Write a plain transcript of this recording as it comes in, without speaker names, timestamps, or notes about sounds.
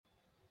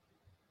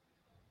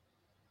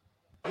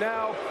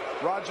Now,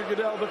 Roger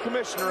Goodell, the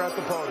commissioner, at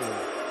the podium.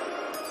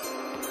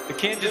 The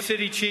Kansas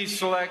City Chiefs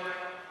select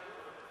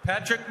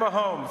Patrick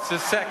Mahomes, the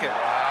second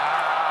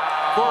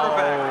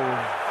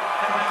quarterback.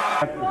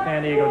 The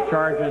San Diego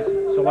Chargers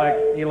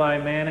select Eli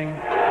Manning,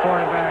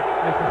 quarterback,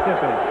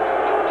 Mississippi.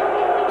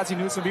 Ozzie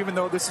Newsome, even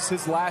though this is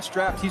his last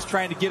draft, he's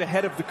trying to get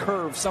ahead of the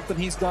curve, something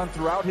he's done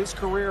throughout his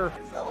career.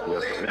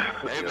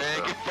 Hey, man,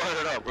 get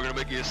fired up. We're going to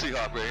make you a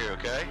Seahawk right here,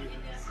 okay?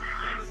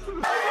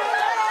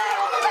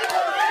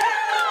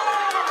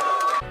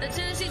 The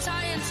Tennessee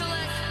Titans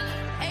select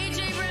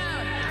A.J.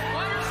 Brown,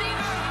 wide receiver,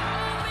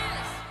 Ole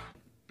Miss.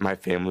 My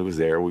family was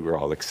there. We were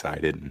all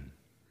excited,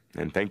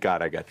 and thank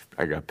God I got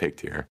picked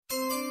here.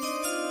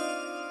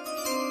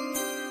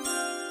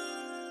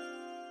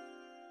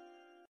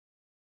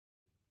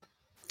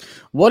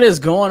 What is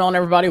going on,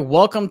 everybody?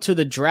 Welcome to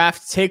the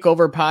Draft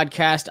Takeover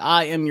podcast.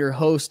 I am your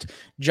host,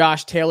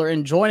 Josh Taylor,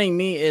 and joining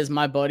me is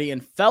my buddy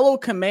and fellow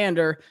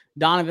commander,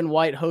 Donovan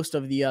White, host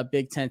of the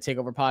Big Ten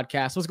Takeover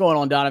podcast. What's going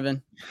on,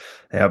 Donovan?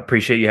 Yeah, I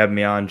appreciate you having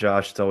me on,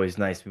 Josh. It's always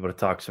nice to be able to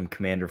talk some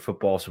Commander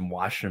football, some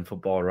Washington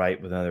football,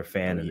 right, with another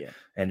fan,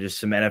 and just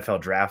some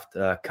NFL draft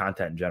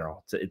content in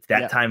general. It's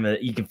that time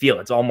that you can feel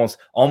it. It's almost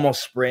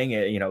spring,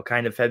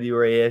 kind of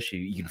February-ish.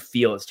 You can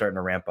feel it starting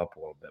to ramp up a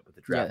little bit with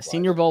the draft. Yeah,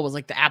 Senior Bowl was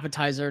like the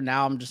appetizer.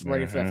 Now I'm just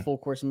ready for that full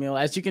course meal.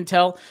 As you can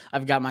tell,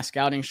 I've got my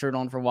scouting shirt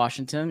on for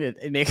Washington.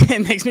 It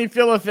makes me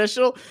feel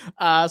official.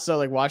 So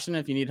like Washington,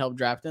 if you need help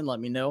drafting, let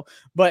me know.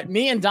 But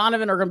me and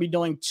Donovan are going to be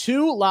doing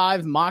 2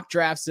 live mock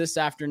drafts this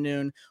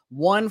afternoon.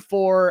 One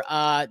for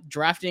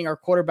drafting our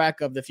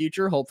quarterback of the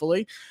future,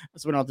 hopefully,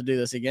 so we don't have to do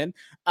this again.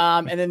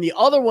 And then the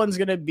other one's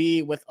going to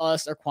be with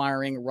us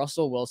acquiring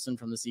Russell Wilson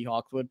from the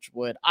Seahawks, which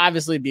would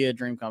obviously be a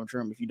dream come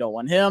true. If you don't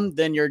want him,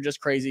 then you're just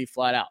crazy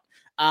flat out.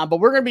 But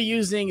we're going to be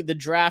using the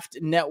Draft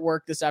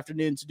Network this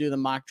afternoon to do the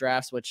mock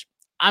drafts, which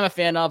I'm a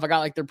fan of. I got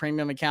like their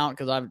premium account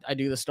because I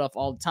do this stuff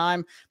all the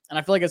time, and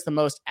I feel like it's the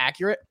most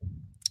accurate.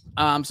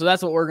 So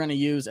that's what we're going to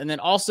use. And then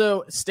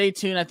also stay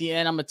tuned at the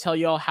end. I'm going to tell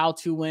y'all how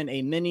to win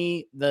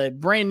the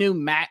brand new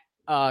matte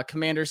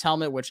Commmander'S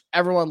helmet, which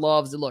everyone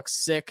loves. It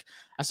looks sick.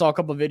 I saw a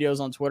couple of videos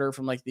on Twitter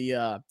from like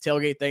the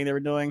tailgate thing they were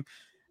doing.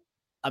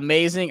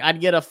 Amazing. I'd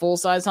get a full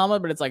size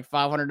helmet, but it's like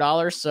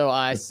 $500. So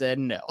I said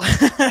no,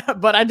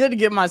 but I did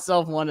get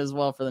myself one as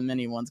well for the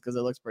mini ones because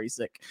it looks pretty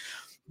sick.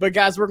 But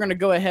guys, we're going to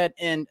go ahead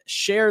and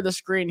share the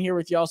screen here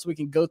with y'all so we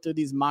can go through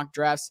these mock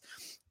drafts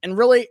and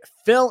really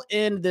fill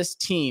in this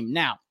team.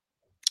 Now,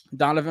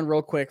 Donovan,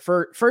 real quick,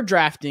 for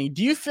drafting,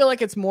 do you feel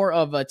like it's more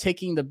of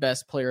taking the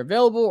best player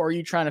available, or are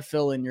you trying to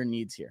fill in your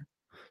needs here?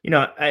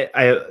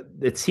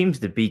 It seems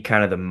to be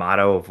kind of the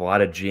motto of a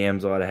lot of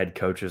GMs, a lot of head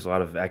coaches, a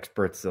lot of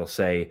experts. They'll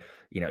say,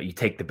 you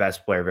take the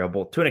best player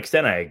available. To an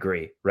extent, I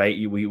agree,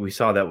 right? We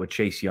saw that with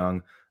Chase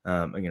Young,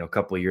 a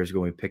couple of years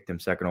ago when we picked him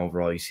second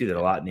overall. You see that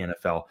a lot in the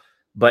NFL.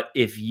 But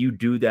if you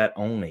do that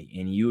only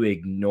and you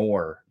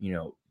ignore,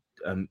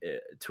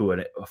 to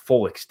a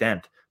full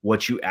extent,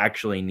 what you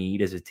actually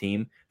need as a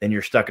team, then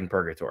you're stuck in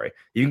purgatory.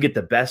 You can get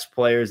the best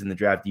players in the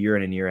draft year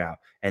in and year out,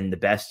 and the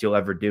best you'll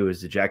ever do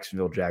is the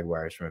Jacksonville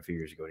Jaguars from a few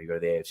years ago when you go to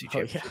the AFC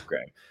Championship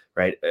game,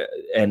 right?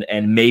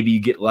 And maybe you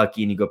get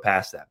lucky and you go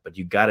past that, but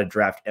you got to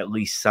draft at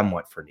least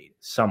somewhat for need,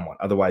 somewhat.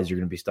 Otherwise, you're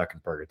going to be stuck in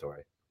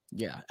purgatory.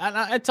 Yeah, and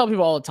I tell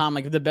people all the time,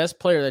 like, the best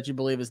player that you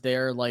believe is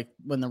there, like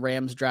when the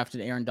Rams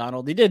drafted Aaron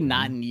Donald, they did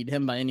not need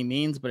him by any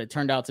means, but it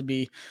turned out to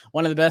be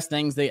one of the best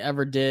things they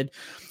ever did.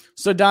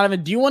 So,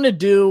 Donovan, do you want to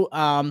do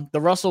the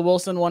Russell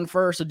Wilson one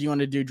first, or do you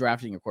want to do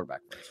drafting a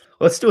quarterback first?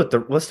 Let's do it.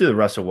 Let's do the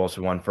Russell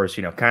Wilson one first.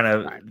 Kind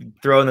of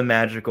throw in the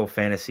magical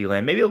fantasy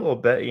land, maybe a little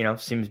bit.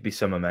 Seems to be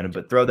some momentum,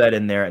 but throw that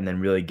in there and then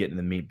really get in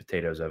the meat and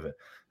potatoes of it.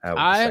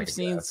 I have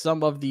seen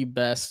some of the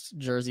best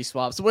jersey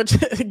swaps, which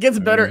gets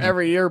better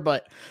every year,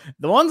 but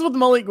the ones with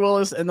Malik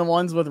Willis and the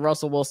ones with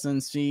Russell Wilson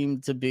seem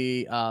to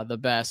be the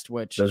best.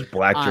 Which those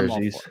black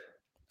jerseys.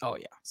 Oh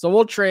yeah. So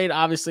we'll trade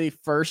obviously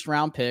first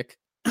round pick,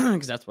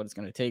 because that's what it's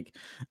going to take.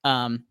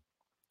 And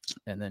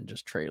then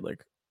just trade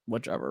like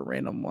whichever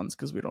random ones,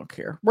 because we don't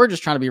care. We're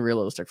just trying to be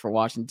realistic for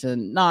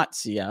Washington, not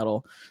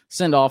Seattle.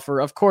 Send offer.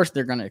 Of course,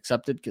 they're going to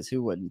accept it, because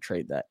who wouldn't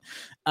trade that?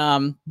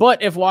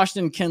 But if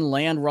Washington can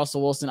land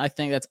Russell Wilson, I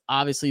think that's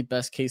obviously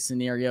best case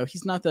scenario.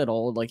 He's not that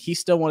old. Like, he's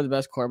still one of the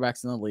best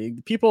quarterbacks in the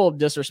league. People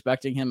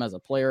disrespecting him as a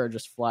player are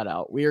just flat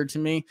out weird to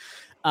me.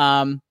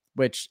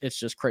 Which it's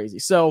just crazy.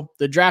 So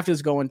the draft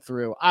is going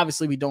through.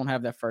 Obviously, we don't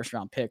have that first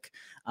round pick.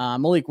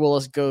 Malik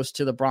Willis goes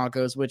to the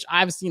Broncos, which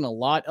I've seen a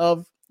lot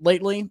of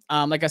lately.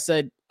 Like I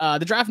said,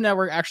 the Draft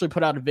Network actually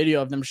put out a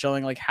video of them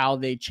showing like how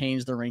they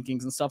changed the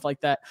rankings and stuff like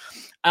that.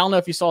 I don't know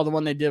if you saw the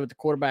one they did with the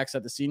quarterbacks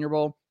at the Senior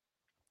Bowl,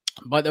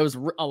 but there was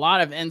a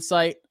lot of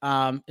insight.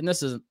 And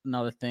this is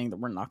another thing that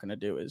we're not going to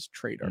do is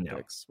trade our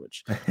picks,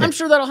 which I'm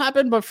sure that'll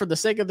happen. But for the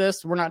sake of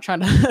this, we're not trying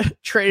to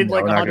trade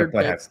like 100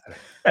 picks.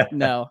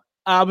 No.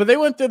 But they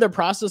went through the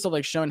process of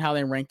like showing how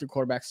they ranked their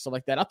quarterbacks and stuff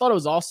like that. I thought it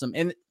was awesome.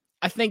 And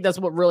I think that's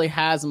what really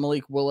has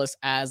Malik Willis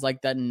as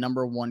like that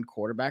number one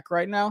quarterback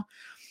right now.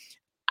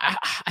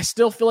 I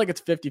still feel like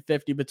it's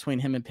 50-50 between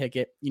him and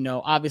Pickett.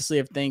 Obviously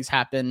if things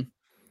happen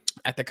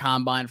at the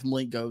combine. If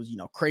Malik goes,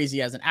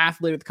 crazy as an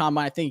athlete at the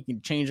combine, I think you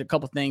can change a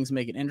couple things,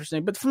 make it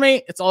interesting. But for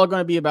me, it's all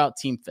going to be about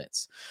team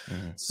fits.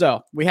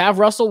 So we have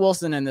Russell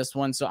Wilson in this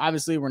one. So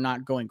obviously we're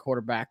not going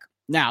quarterback.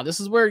 Now, this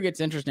is where it gets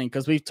interesting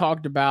because we've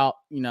talked about,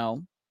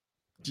 do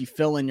you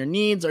fill in your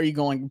needs? Are you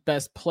going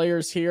best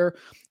players here?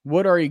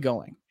 What are you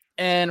going?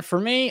 And for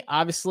me,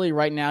 obviously,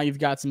 right now, you've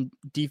got some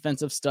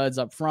defensive studs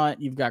up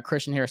front. You've got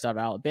Christian Harris out of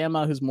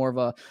Alabama, who's more of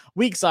a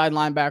weak side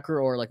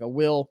linebacker or like a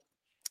will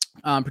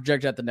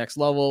projected at the next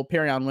level.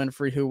 Perion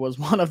Winfrey, who was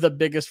one of the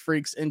biggest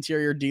freaks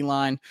interior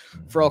D-line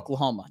for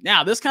Oklahoma.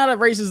 Now, this kind of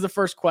raises the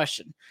first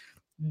question.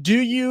 Do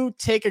you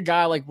take a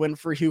guy like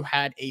Winfrey, who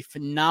had a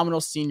phenomenal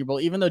Senior Bowl,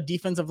 even though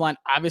defensive line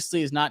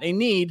obviously is not a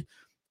need,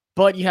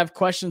 but you have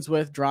questions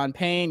with Dron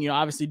Payne.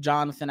 Obviously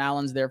Jonathan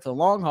Allen's there for the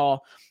long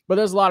haul, but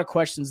there's a lot of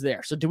questions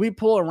there. So do we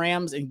pull a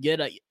Rams and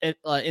get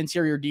a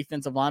interior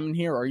defensive lineman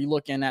here? Or are you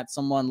looking at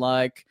someone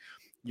like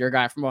your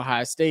guy from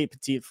Ohio State,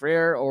 Petit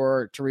Frere,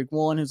 or Tariq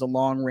Woolen, who's a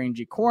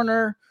long-rangey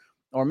corner,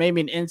 or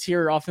maybe an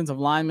interior offensive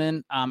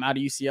lineman out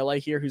of UCLA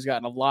here who's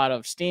gotten a lot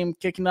of steam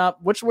kicking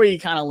up? Which way you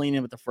kind of lean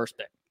in with the first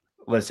pick?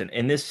 Listen,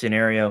 in this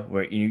scenario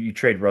where you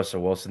trade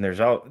Russell Wilson,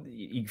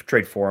 you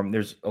trade for him.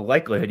 There's a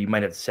likelihood you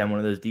might have to send one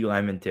of those D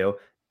linemen too.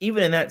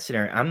 Even in that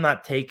scenario, I'm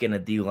not taking a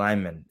D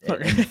lineman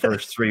in the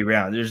first 3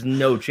 rounds. There's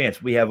no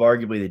chance. We have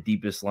arguably the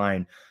deepest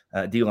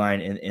D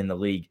line in the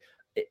league.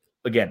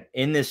 Again,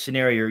 in this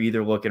scenario, you're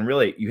either looking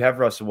you have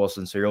Russell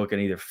Wilson, so you're looking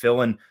to either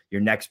fill in your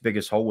next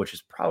biggest hole, which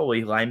is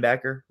probably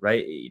linebacker,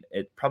 right?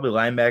 Probably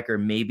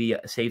linebacker, maybe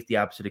a safety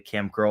opposite of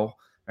Cam Curl,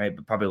 right?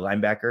 But probably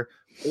linebacker,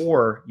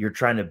 or you're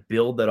trying to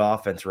build that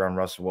offense around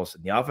Russell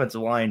Wilson. The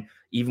offensive line,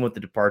 even with the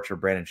departure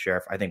of Brandon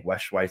Sheriff, I think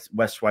Wes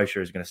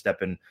Schweitzer is going to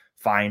step in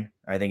fine.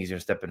 I think he's going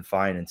to step in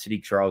fine, and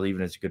Sadiq Charles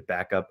even is a good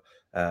backup.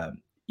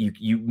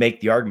 You make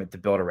the argument to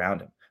build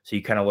around him. So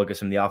you kind of look at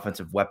some of the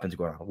offensive weapons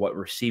going on, what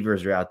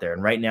receivers are out there.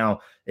 And right now,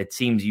 it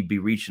seems you'd be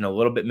reaching a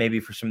little bit maybe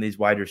for some of these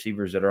wide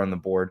receivers that are on the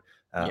board.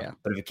 But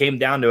if it came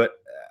down to it,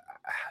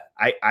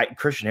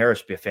 Christian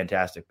Harris would be a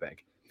fantastic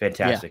pick.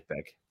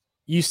 Pick.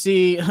 You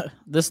see,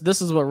 this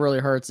is what really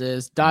hurts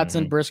is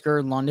Dotson,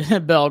 Brisker, London,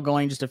 and Bell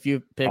going just a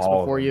few picks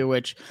before you,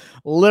 which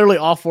literally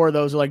all 4 of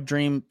those are like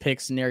dream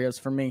pick scenarios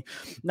for me.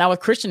 Now with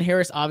Christian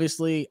Harris,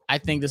 obviously, I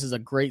think this is a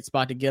great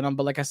spot to get him.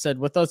 But like I said,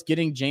 with us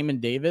getting Jamin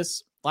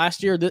Davis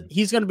last year,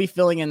 he's going to be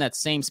filling in that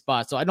same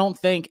spot. So I don't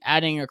think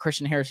adding a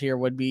Christian Harris here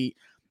would be,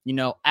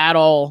 at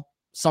all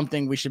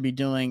something we should be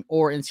doing,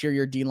 or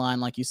interior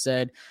D-line, like you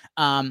said.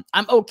 I'm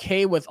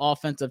okay with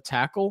offensive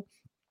tackle.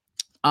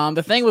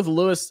 The thing with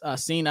Lewis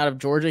Seen out of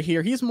Georgia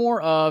here, he's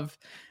more of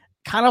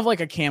kind of like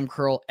a Cam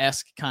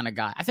Curl-esque kind of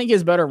guy. I think he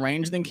has better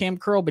range than Cam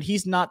Curl, but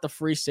he's not the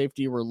free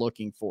safety we're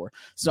looking for.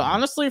 So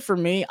honestly, for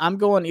me, I'm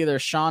going either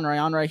Sean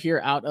Ryan right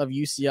here out of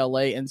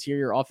UCLA,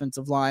 interior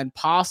offensive line,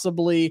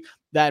 possibly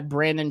that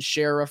Brandon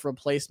Sheriff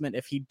replacement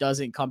if he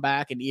doesn't come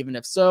back. And even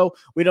if so,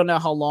 we don't know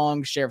how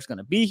long Sheriff's going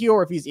to be here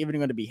or if he's even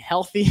going to be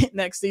healthy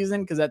next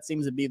season, because that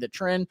seems to be the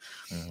trend.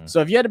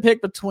 So if you had to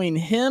pick between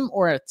him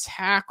or a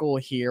tackle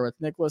here with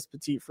Nicholas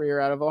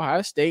Petit-Frere out of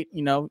Ohio State,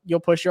 you'll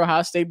push your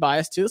Ohio State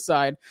bias to the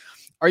side.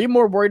 Are you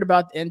more worried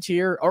about the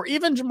interior or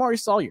even Jamari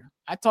Sawyer?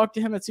 I talked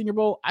to him at Senior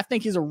Bowl. I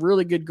think he's a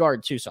really good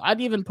guard too. So I'd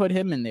even put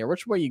him in there.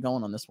 Which way are you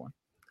going on this one?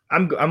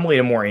 I'm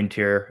leaning more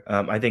interior.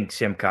 I think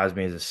Sam Cosme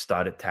is a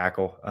stud at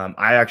tackle.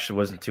 I actually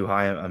wasn't too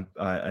high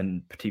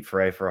on Petit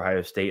Frere for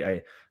Ohio State.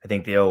 I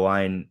think the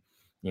O-line,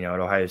 at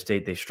Ohio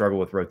State, they struggle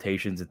with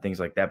rotations and things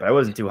like that. But I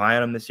wasn't too high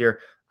on him this year.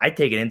 I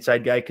take an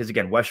inside guy because,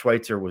 again, Wes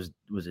Schweitzer was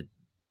a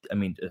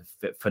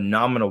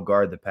phenomenal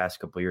guard the past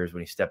couple of years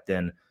when he stepped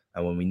in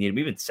when we needed him.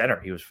 Even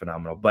center, he was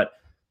phenomenal. But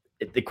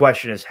the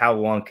question is, how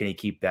long can he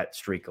keep that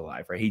streak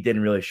alive, right? He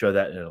didn't really show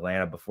that in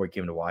Atlanta before he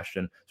came to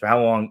Washington. So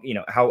how long,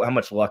 how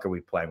much luck are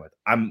we playing with?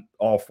 I'm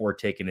all for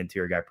taking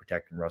interior guy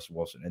protecting Russell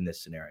Wilson in this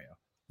scenario.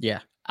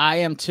 Yeah, I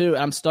am too.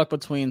 I'm stuck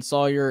between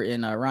Sawyer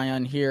and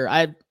Ryan here.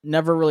 I've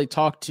never really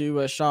talked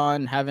to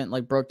Sean,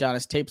 haven't broke down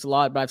his tapes a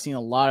lot, but I've seen a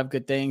lot of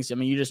good things. I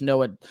mean, you just know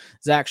what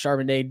Zach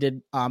Charbonnet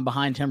did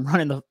behind him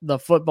running the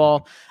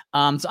football.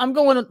 So I'm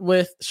going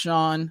with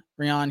Sean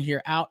Ryan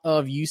here out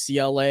of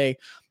UCLA.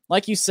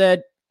 Like you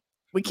said,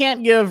 we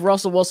can't give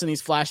Russell Wilson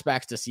these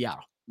flashbacks to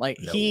Seattle.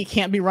 He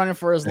can't be running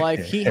for his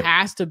life. He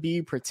has to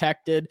be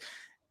protected.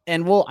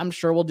 And I'm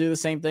sure we'll do the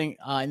same thing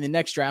in the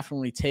next draft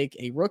when we take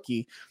a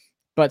rookie.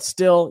 But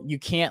still, you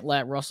can't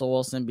let Russell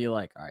Wilson be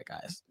like, all right,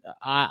 guys,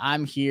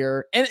 I'm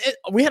here. And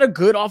we had a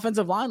good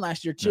offensive line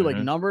last year too,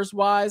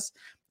 numbers-wise,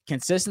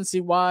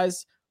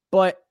 consistency-wise.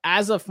 But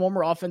as a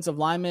former offensive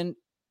lineman,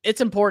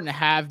 it's important to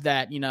have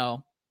that,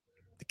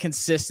 the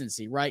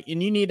consistency, right?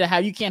 And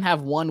you can't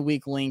have one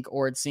weak link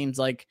or it seems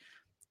like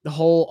the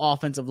whole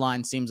offensive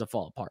line seems to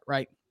fall apart,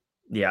 right?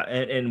 Yeah,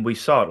 and we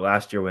saw it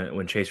last year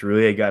when Chase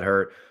Roulier got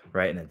hurt,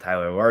 right? And then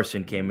Tyler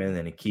Larson came in, and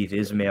then Keith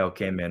Ismail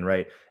came in,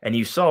 right? And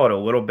you saw it a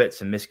little bit,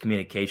 some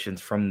miscommunications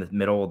from the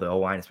middle of the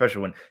O-line,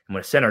 especially when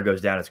a center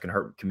goes down, it's going to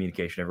hurt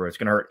communication everywhere. It's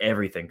going to hurt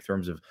everything in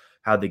terms of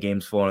how the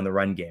game's flowing in the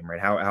run game,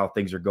 right? How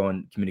things are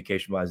going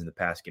communication-wise in the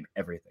pass game,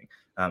 everything.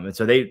 And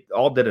so they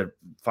all did a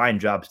fine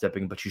job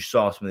stepping, but you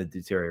saw some of the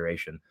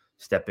deterioration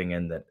stepping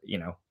in that,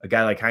 a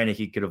guy like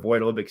Heineke could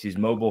avoid a little bit because he's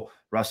mobile.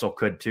 Russell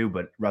could too,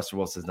 but Russell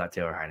Wilson's not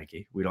Taylor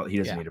Heineke. He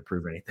doesn't need to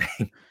prove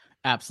anything.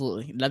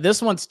 Absolutely. Now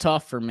this one's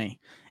tough for me.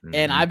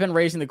 And I've been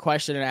raising the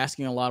question and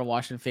asking a lot of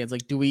Washington fans,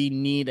 like, do we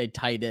need a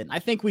tight end? I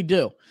think we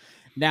do.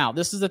 Now,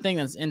 this is the thing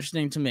that's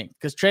interesting to me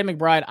because Trey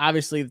McBride,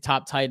 obviously the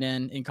top tight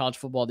end in college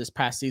football this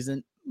past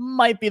season,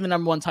 might be the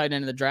number one tight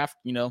end in the draft,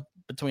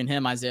 between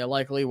him, Isaiah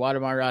Likely,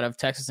 Watermeyer out of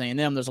Texas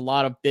A&M. There's a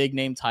lot of big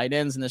name tight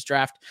ends in this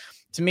draft.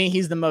 To me,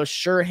 he's the most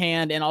sure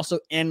hand and also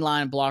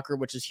inline blocker,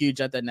 which is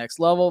huge at that next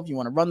level. If you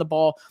want to run the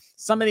ball,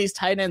 some of these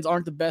tight ends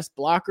aren't the best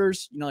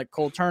blockers, like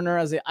Cole Turner,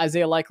 as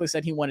Isaiah Likely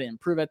said, he wanted to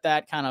improve at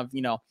that, kind of,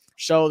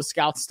 show the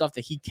scouts stuff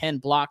that he can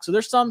block. So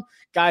there's some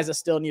guys that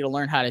still need to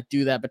learn how to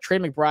do that. But Trey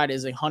McBride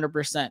is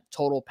 100%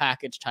 total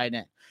package tight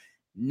end.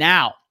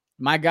 Now,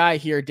 my guy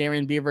here,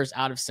 Darian Beavers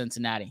out of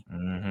Cincinnati.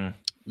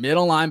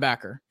 Middle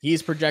linebacker.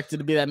 He's projected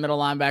to be that middle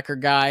linebacker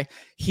guy.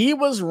 He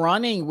was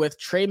running with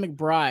Trey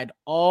McBride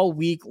all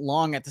week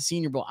long at the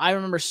Senior Bowl. I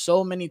remember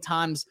so many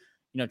times,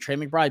 Trey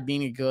McBride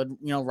being a good,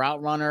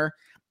 route runner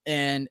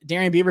and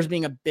Darian Beavers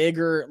being a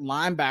bigger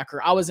linebacker.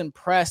 I was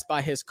impressed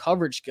by his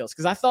coverage skills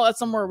because I thought that's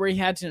somewhere where he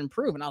had to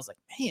improve. And I was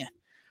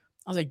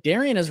like,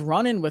 Darian is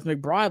running with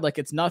McBride like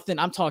it's nothing.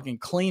 I'm talking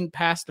clean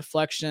pass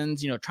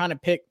deflections, trying to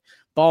pick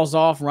balls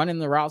off, running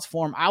the routes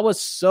for him. I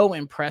was so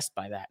impressed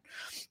by that.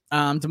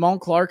 Damone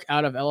Clark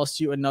out of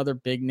LSU, another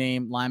big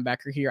name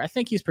linebacker here. I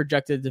think he's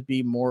projected to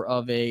be more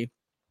of a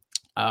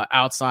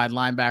outside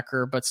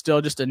linebacker, but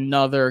still just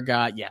another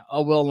guy. Yeah,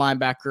 a will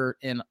linebacker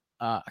and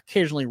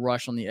occasionally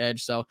rush on the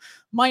edge. So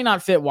might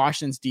not fit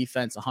Washington's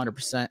defense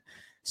 100%.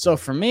 So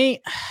for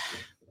me,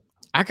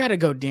 I got to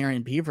go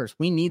Darian Beavers.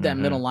 We need that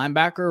middle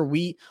linebacker.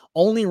 We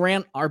only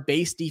ran our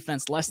base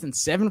defense less than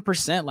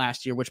 7%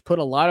 last year, which put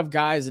a lot of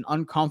guys in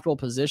uncomfortable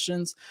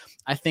positions.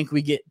 I think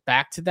we get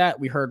back to that.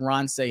 We heard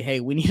Ron say, hey,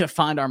 we need to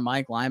find our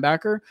Mike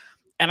linebacker.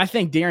 And I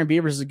think Darian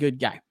Beavers is a good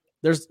guy.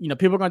 There's,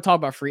 people are going to talk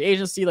about free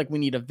agency, like we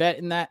need a vet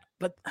in that.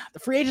 But the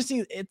free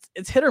agency,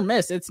 it's hit or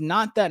miss. It's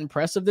not that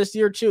impressive this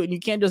year, too. And you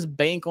can't just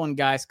bank on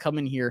guys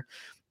coming here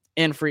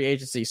in free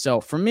agency.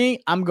 So for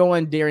me, I'm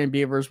going Darian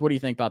Beavers. What do you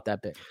think about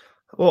that pick?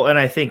 Well, and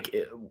I think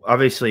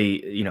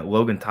obviously,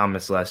 Logan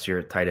Thomas last year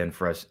at tight end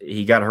for us,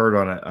 he got hurt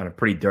on a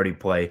pretty dirty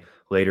play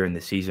later in the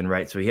season,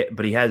 right? So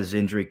he has his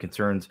injury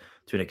concerns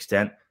to an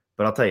extent.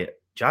 But I'll tell you,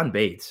 John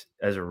Bates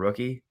as a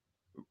rookie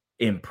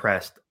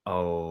impressed a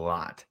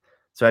lot.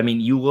 So I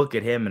mean, you look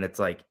at him and it's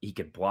like he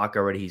could block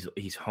already.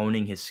 He's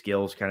honing his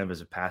skills kind of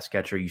as a pass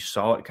catcher. You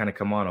saw it kind of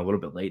come on a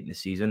little bit late in the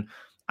season.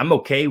 I'm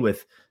okay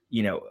with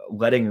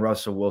letting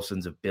Russell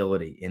Wilson's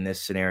ability in this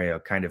scenario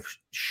kind of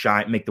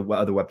shine, make the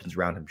other weapons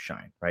around him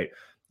shine, right?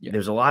 Yeah.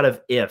 There's a lot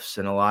of ifs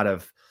and a lot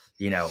of,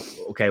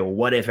 okay, well,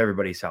 what if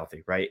everybody's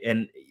healthy, right?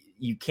 And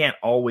you can't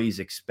always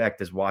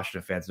expect as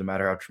Washington fans, no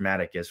matter how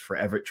traumatic it is for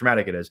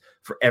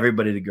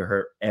everybody to get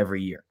hurt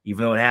every year,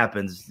 even though it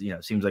happens,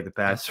 seems like the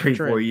past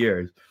 3-4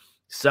 years.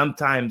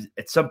 Sometimes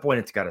at some point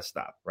it's got to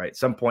stop, right? At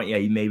some point,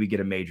 you maybe get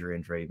a major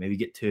injury, maybe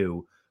get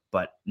two,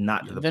 but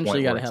not to the point where eventually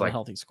you got to have like a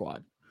healthy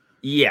squad.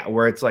 Yeah,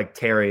 where it's like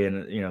Terry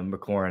and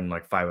McLaurin,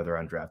 like 5 other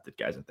undrafted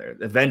guys out there.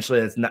 Eventually,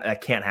 that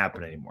can't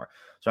happen anymore.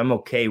 So I'm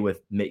okay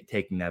with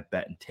taking that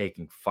bet and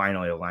taking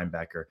finally a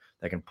linebacker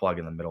that can plug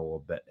in the middle a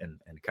little bit and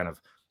kind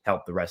of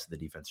help the rest of the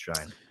defense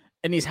shine.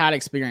 And he's had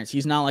experience.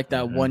 He's not like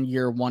that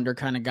 1-year wonder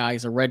kind of guy.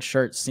 He's a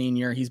redshirt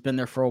senior. He's been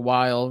there for a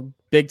while.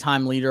 Big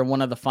time leader,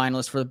 one of the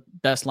finalists for the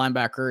best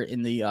linebacker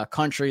in the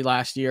country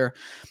last year.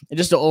 And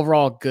just an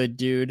overall good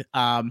dude.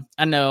 I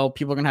know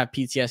people are going to have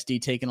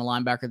PTSD taking a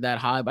linebacker that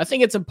high, but I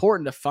think it's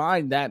important to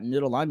find that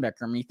middle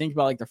linebacker. I mean, you think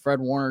about like the Fred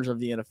Warners of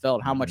the NFL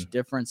and how much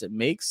difference it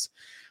makes.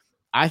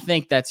 I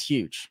think that's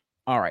huge.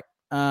 All right.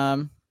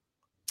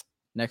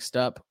 Next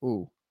up.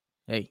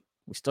 Hey.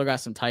 We still got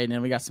some tight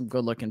end. We got some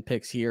good looking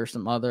picks here,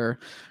 some other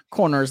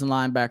corners and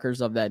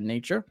linebackers of that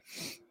nature.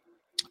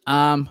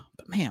 But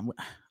man,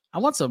 I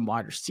want some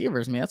wide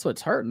receivers, man. That's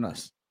what's hurting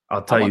us.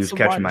 I'll tell you who's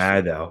catching my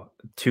eye though.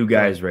 2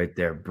 guys right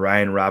there,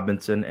 Brian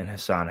Robinson and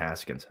Hassan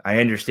Haskins. I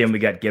understand we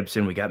got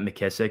Gibson, we got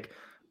McKissick,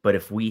 but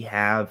if we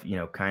have,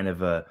 kind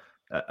of a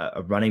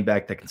running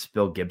back that can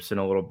spill Gibson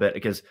a little bit,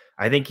 because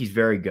I think he's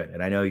very good.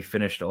 And I know he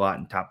finished a lot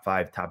in top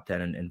 5, top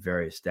 10 in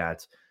various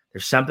stats.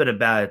 There's something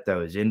about it,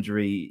 though. His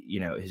injuries,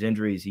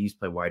 he used to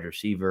play wide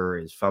receiver,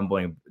 his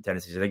fumbling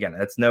tendencies. And again,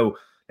 that's no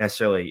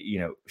necessarily,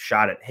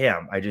 shot at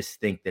him. I just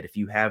think that if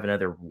you have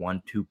another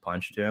 1-2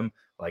 punch to him,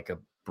 like a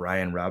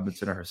Brian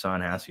Robinson or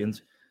Hassan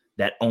Haskins,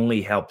 that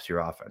only helps your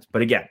offense.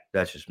 But again,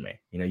 that's just me.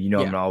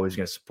 I'm always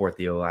going to support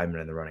the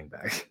alignment and the running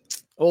backs.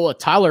 Oh,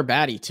 Tyler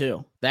Batty,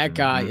 too. That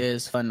guy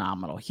is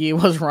phenomenal. He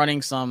was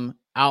running some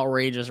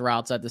outrageous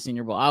routes at the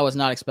Senior Bowl. I was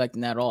not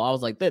expecting that at all. I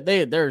was like,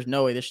 there's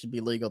no way this should be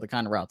legal, the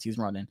kind of routes he's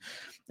running.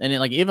 And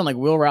then, even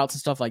wheel routes and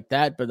stuff like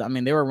that. But I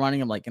mean, they were running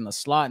them in the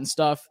slot and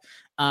stuff.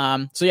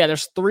 So yeah,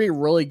 there's 3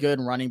 really good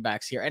running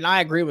backs here. And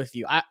I agree with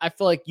you. I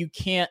feel like you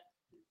can't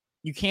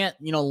you can't,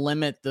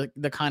 limit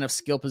the kind of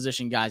skill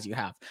position guys you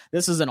have.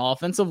 This is an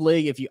offensive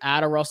league. If you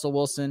add a Russell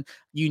Wilson,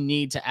 you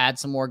need to add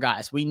some more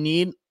guys. We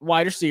need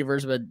wide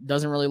receivers, but it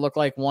doesn't really look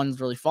like one's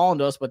really fallen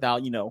to us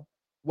without,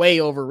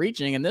 way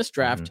overreaching in this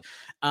draft.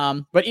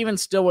 But even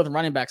still with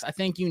running backs, I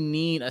think you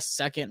need a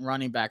second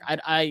running back.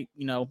 I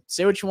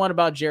say what you want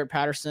about Jarrett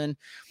Patterson,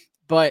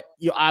 but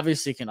you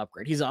obviously can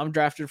upgrade. He's an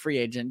undrafted free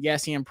agent.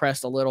 Yes, he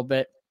impressed a little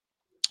bit.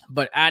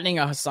 But adding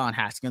a Hassan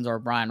Haskins or a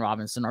Brian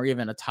Robinson or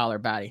even a Tyler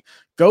Batty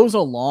goes a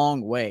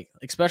long way,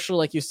 especially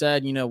like you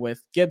said,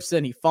 with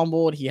Gibson, he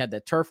fumbled, he had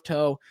that turf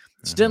toe,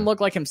 just didn't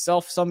look like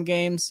himself some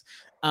games.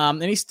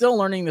 And he's still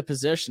learning the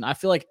position. I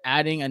feel like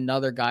adding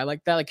another guy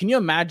like that, can you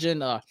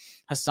imagine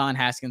Hassan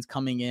Haskins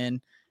coming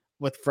in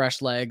with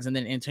fresh legs and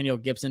then Antonio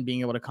Gibson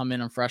being able to come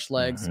in on fresh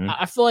legs?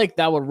 I feel like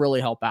that would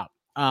really help out.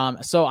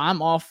 So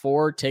I'm all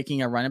for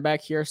taking a running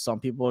back here. Some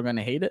people are going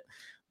to hate it.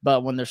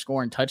 But when they're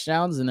scoring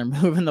touchdowns and they're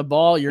moving the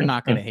ball, you're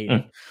not going to hate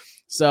it.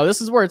 So this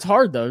is where it's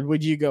hard, though.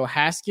 Would you go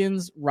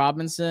Haskins,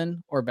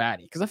 Robinson, or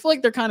Batty? Because I feel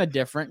like they're kind of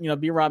different.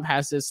 B-Rob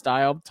has his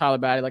style. Tyler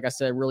Batty, like I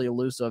said, really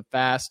elusive,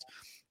 fast,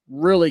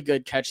 really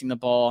good catching the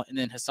ball. And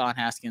then Hassan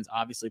Haskins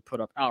obviously put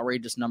up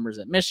outrageous numbers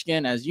at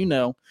Michigan, as you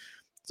know.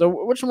 So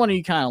which one are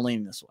you kind of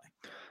leaning this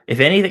way? If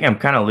anything, I'm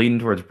kind of leaning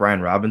towards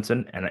Brian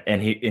Robinson,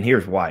 and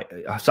here's why.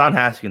 Hassan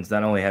Haskins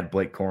not only had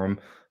Blake Corum,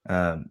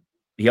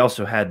 he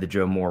also had the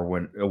Joe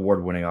Moore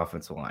award-winning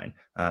offensive line.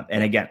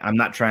 And again, I'm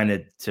not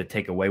trying to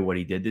take away what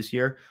he did this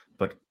year,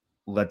 but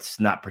let's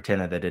not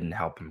pretend that didn't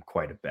help him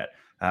quite a bit.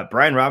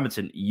 Brian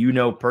Robinson,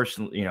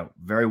 personally,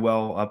 very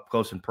well up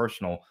close and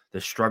personal,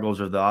 the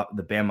struggles of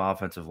the Bama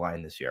offensive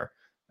line this year.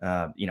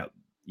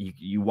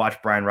 You watch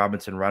Brian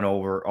Robinson run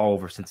all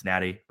over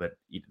Cincinnati, but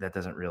that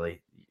doesn't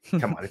really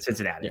come on. It's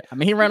Cincinnati. Yeah, I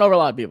mean, he ran over a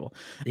lot of people.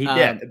 He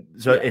did.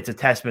 So it's a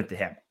testament to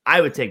him. I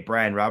would take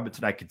Brian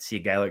Robinson. I could see a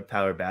guy like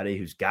Tyler Batty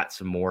who's got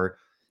some more,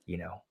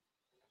 NFL,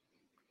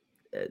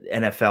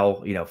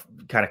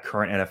 kind of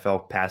current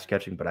NFL pass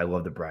catching, but I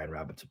love the Brian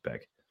Robinson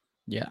pick.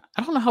 Yeah.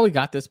 I don't know how we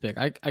got this pick.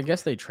 I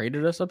guess they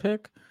traded us a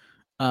pick.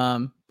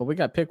 But we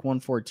got pick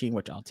 114,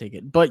 which I'll take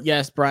it. But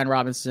yes, Brian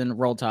Robinson,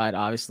 Roll Tide.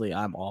 Obviously,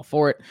 I'm all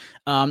for it.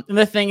 And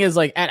the thing is,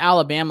 at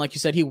Alabama, like you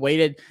said, he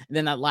waited. And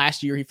then that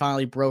last year, he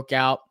finally broke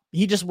out.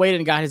 He just waited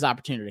and got his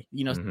opportunity,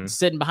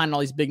 sitting behind all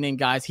these big name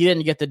guys. He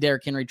didn't get the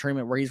Derrick Henry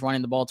treatment where he's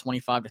running the ball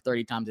 25 to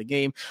 30 times a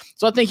game.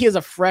 So I think he has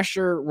a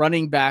fresher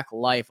running back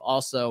life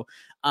also.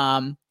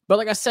 But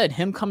like I said,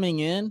 him coming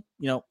in,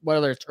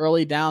 whether it's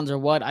early downs or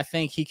what, I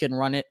think he can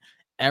run it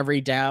every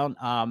down.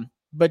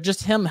 But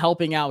just him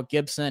helping out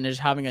Gibson and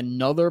just having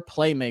another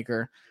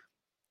playmaker,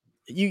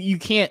 you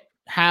can't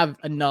have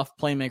enough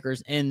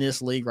playmakers in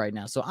this league right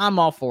now. So I'm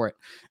all for it.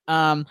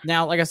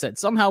 Now, like I said,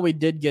 somehow we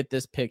did get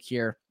this pick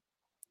here.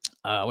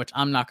 Which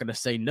I'm not going to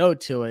say no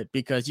to it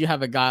because you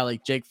have a guy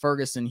like Jake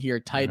Ferguson here,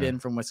 tight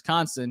end from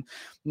Wisconsin.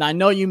 Now, I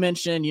know you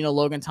mentioned,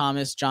 Logan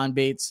Thomas, John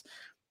Bates,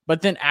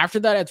 but then after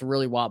that, it's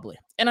really wobbly.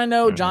 And I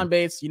know John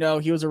Bates,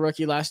 he was a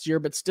rookie last year,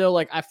 but still,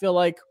 I feel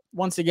like,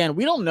 once again,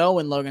 we don't know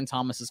when Logan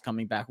Thomas is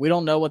coming back. We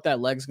don't know what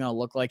that leg's going to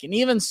look like. And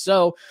even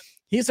so,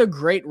 he's a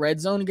great red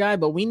zone guy,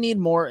 but we need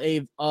more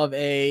of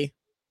a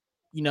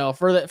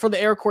for the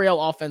Air Coryell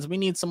offense, we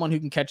need someone who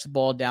can catch the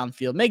ball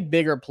downfield, make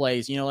bigger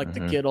plays, like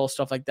the Kittle,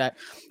 stuff like that.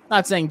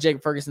 Not saying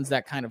Jake Ferguson's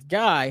that kind of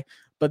guy,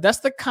 but that's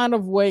the kind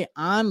of way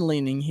I'm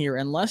leaning here.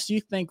 Unless you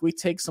think we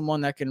take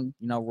someone that can,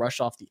 rush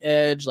off the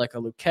edge like a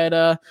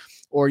Lucetta,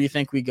 or you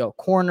think we go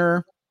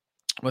corner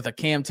with a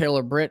Cam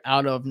Taylor-Britt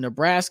out of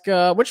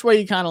Nebraska. Which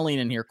way you kind of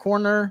leaning here?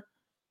 Corner,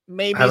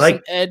 maybe some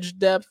edge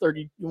depth, or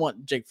do you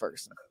want Jake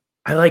Ferguson?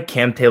 I like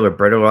Cam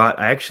Taylor-Britt a lot.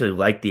 I actually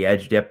like the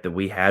edge depth that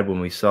we had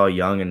when we saw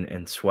Young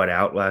and Sweat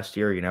out last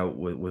year,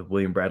 with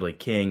William Bradley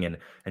King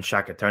and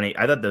Shaka Toney.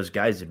 I thought those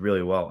guys did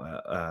really well.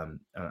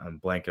 I'm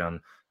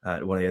blanking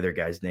on one of the other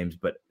guys' names,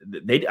 but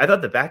I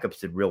thought the backups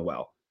did real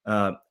well.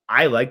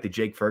 I like the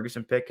Jake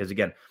Ferguson pick because,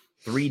 again,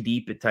 3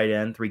 deep at tight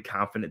end, 3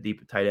 confident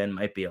deep at tight end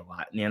might be a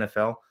lot in the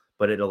NFL,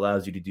 but it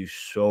allows you to do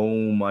so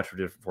much with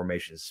different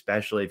formations,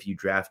 especially if you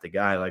draft a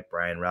guy like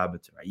Brian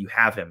Robinson. Right? You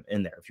have him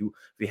in there. If you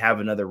have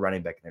another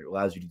running back in there, it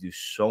allows you to do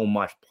so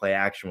much play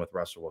action with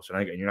Russell Wilson.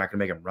 Again, you're not going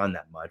to make him run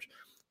that much,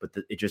 but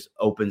it just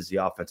opens the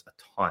offense a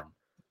ton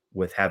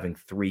with having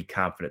 3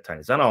 confident tight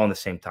ends. Not all on the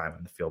same time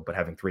on the field, but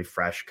having 3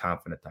 fresh,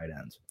 confident tight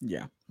ends.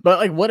 Yeah.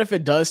 But what if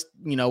it does,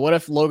 what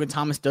if Logan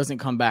Thomas doesn't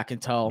come back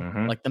until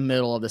the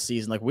middle of the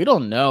season? We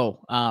don't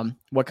know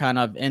what kind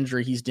of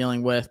injury he's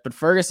dealing with, but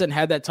Ferguson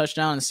had that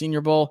touchdown in the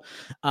Senior Bowl.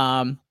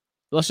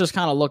 Let's just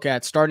kind of look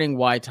at starting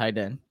wide tight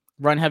end,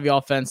 run heavy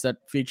offense that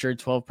featured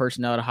 12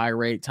 personnel at a high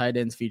rate, tight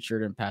ends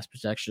featured in pass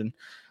protection.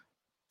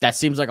 That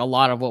seems like a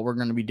lot of what we're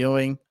going to be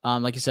doing.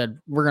 Like you said,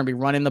 we're going to be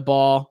running the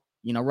ball.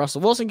 Russell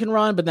Wilson can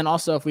run, but then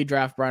also if we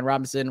draft Brian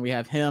Robinson, we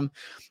have him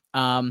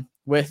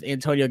with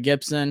Antonio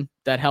Gibson.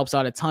 That helps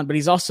out a ton, but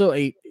he's also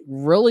a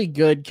really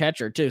good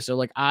catcher too.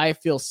 So I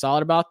feel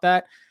solid about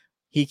that.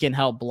 He can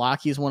help block.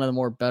 He's one of the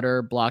more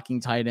better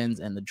blocking tight ends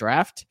in the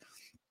draft.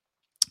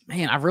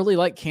 Man, I really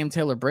like Cam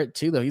Taylor-Britt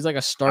too, though. He's like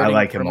a starting. I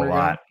like him a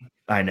lot.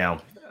 I know.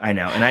 I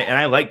know. And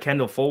I like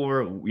Kendall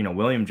Fuller.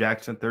 William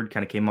Jackson third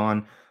kind of came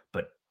on,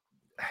 but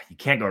you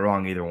can't go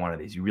wrong either one of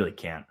these. You really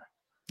can't.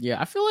 Yeah,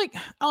 I feel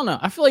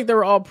like they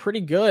were all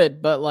pretty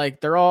good, but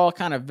like they're all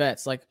kind of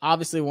vets. Like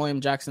obviously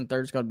William Jackson III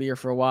is going to be here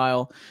for a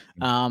while.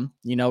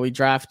 We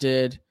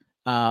drafted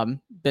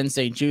Ben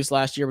St. Juice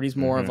last year, but he's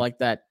more of like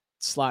that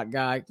slot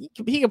guy.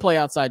 He can play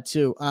outside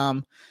too.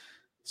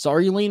 So are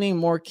you leaning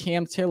more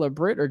Cam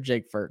Taylor-Britt or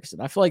Jake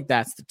Ferguson? I feel like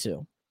that's the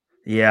two.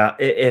 Yeah,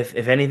 if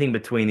anything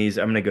between these,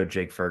 I'm going to go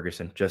Jake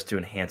Ferguson just to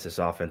enhance this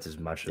offense as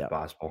much as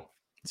possible.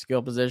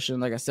 Skill position,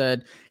 like I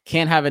said,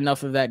 can't have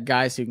enough of that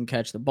guys who can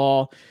catch the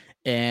ball.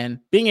 And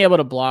being able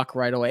to block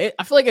right away.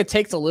 I feel like it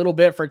takes a little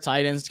bit for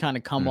tight ends to kind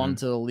of come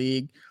onto the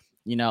league.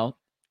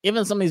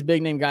 Even some of these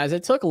big name guys,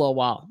 it took a little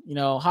while.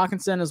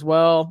 Hawkinson as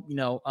well,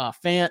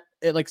 Fant,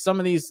 like some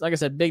of these, like I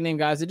said, big name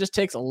guys, it just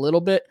takes a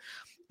little bit.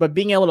 But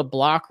being able to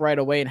block right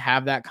away and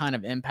have that kind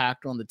of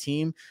impact on the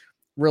team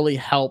really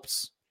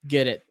helps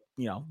get it,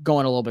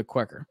 going a little bit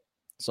quicker.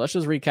 So let's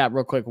just recap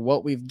real quick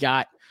what we've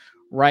got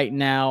right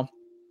now.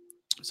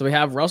 So we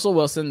have Russell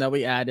Wilson that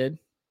we added.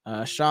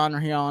 Sean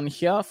Ryan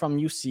here from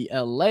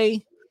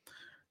UCLA,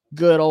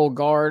 good old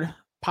guard,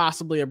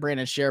 possibly a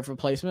Brandon Sheriff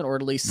replacement, or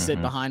at least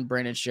sit behind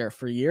Brandon Sheriff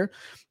for a year.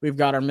 We've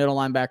got our middle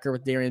linebacker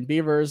with Darian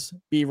Beavers,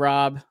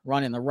 B-Rob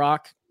running the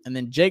rock, and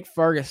then Jake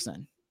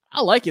Ferguson.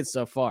 I like it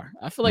so far.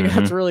 I feel like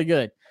that's really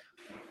good.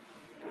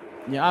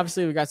 Yeah,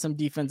 obviously we got some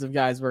defensive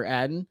guys we're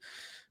adding.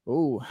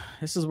 Ooh,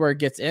 this is where it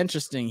gets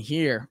interesting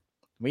here.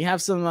 We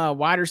have some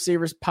wide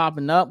receivers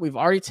popping up. We've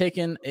already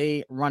taken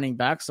a running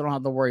back, so I don't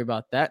have to worry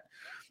about that.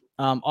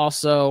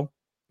 Also,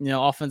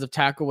 offensive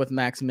tackle with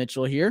Max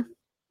Mitchell here.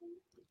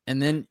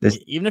 And then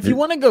even if you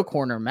want to go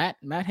corner, Matt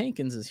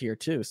Hankins is here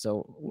too.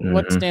 So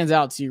what stands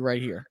out to you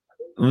right here?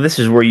 This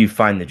is where you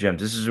find the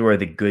gems. This is where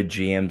the good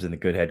GMs and the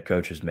good head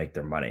coaches make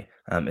their money,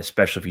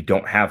 especially if you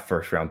don't have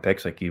first-round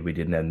picks like we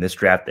didn't in this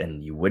draft,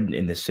 and you wouldn't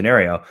in this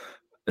scenario,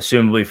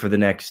 assumably for the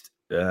next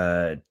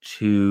 2,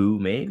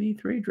 maybe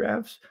 3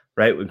 drafts,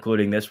 right,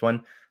 including this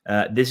one.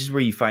 This is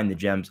where you find the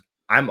gems.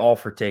 I'm all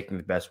for taking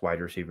the best wide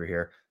receiver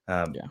here.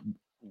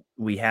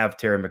 We have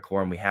Terry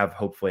McLaurin. We have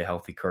hopefully a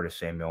healthy Curtis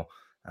Samuel.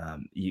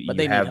 But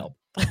they need help.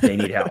 They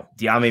need help.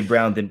 De'Ami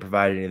Brown didn't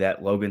provide any of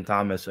that. Logan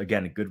Thomas,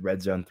 again, a good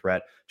red zone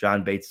threat.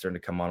 John Bates starting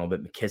to come on a little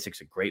bit.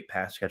 McKissick's a great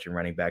pass catching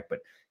running back, but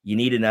you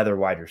need another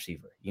wide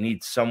receiver. You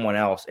need someone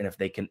else. And if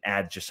they can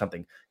add just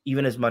something,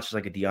 even as much as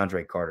like a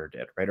DeAndre Carter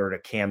did, right, or a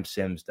Cam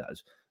Sims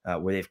does,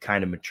 where they've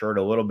kind of matured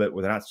a little bit,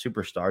 where they're not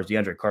superstars.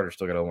 DeAndre Carter's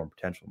still got a little more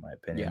potential, in my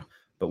opinion.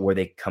 But where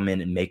they come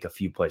in and make a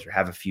few plays or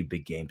have a few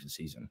big games this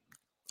season.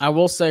 I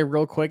will say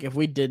real quick, if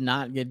we did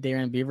not get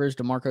Darian Beavers,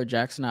 DeMarco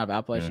Jackson out of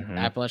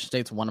Appalachian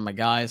State's one of my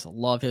guys.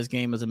 Love his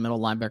game as a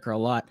middle linebacker a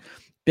lot.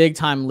 Big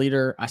time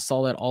leader. I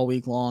saw that all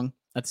week long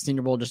at the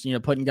Senior Bowl, just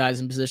putting guys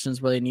in positions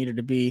where they needed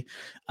to be,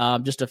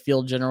 just a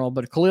field general.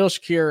 But Khalil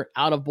Shakir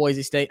out of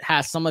Boise State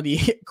has some of the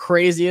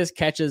craziest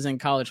catches in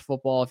college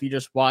football. If you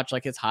just watch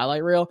like his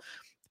highlight reel,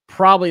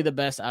 probably the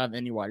best out of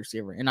any wide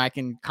receiver. And I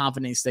can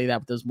confidently say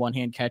that with those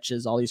one-hand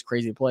catches, all these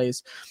crazy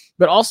plays,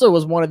 but also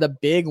was one of the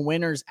big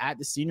winners at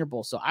the Senior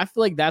Bowl. So I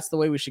feel like that's the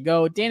way we should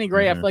go. Danny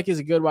Gray, I feel like he's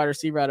a good wide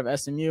receiver out of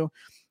SMU,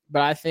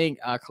 but I think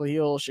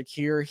Khalil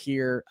Shakir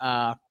here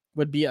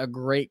would be a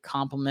great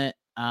compliment.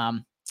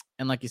 And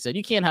like you said,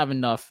 you can't have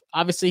enough.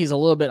 Obviously, he's a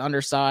little bit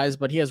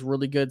undersized, but he has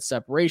really good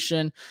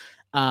separation.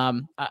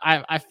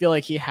 I feel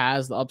like he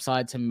has the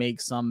upside to make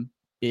some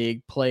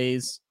big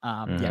plays.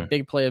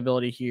 Big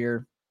playability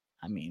here.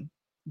 I mean,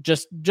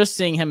 just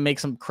seeing him make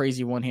some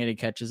crazy one-handed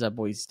catches at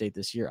Boise State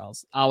this year,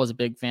 I was a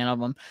big fan of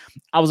him.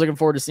 I was looking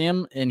forward to see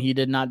him, and he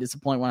did not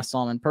disappoint when I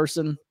saw him in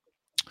person.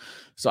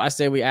 So I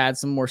say we add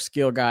some more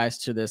skill guys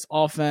to this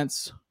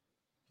offense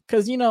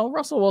because,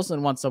 Russell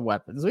Wilson wants some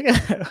weapons. We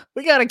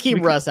got to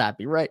keep Russ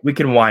happy, right? We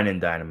can wine and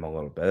dine him a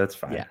little bit. That's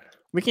fine. Yeah.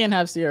 We can't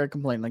have Sierra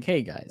complain like,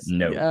 hey, guys.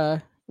 No.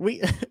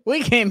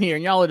 We came here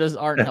and y'all just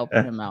aren't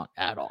helping him out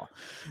at all.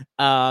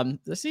 I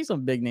see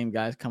some big name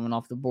guys coming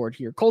off the board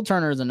here. Cole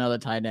Turner is another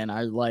tight end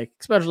I like,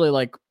 especially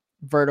like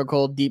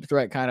vertical deep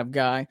threat kind of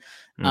guy.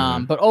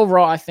 But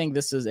overall, I think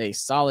this is a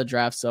solid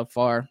draft so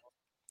far.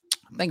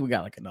 I think we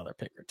got like another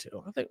pick or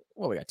two. I think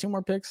we got 2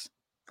 more picks.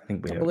 I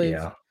think we are.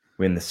 Yeah,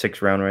 we're in the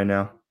 6th round right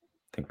now.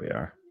 I think we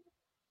are.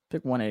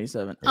 Pick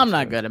 187. I'm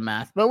not good at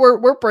math, but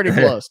we're pretty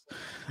close.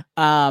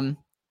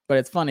 But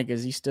it's funny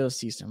because you still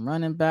see some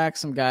running backs,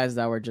 some guys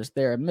that were just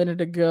there a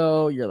minute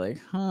ago. You're like,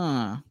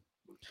 huh.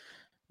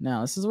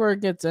 Now, this is where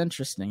it gets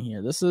interesting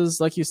here. This is,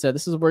 like you said,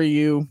 this is where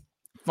you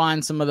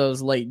find some of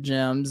those late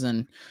gems.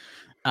 And,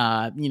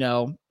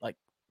 like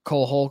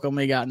Cole Holcomb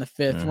we got in the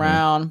 5th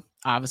round.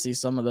 Obviously,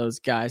 some of those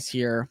guys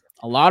here.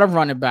 A lot of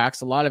running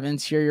backs, a lot of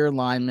interior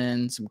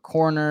linemen, some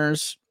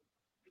corners.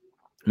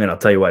 Man, I'll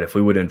tell you what. If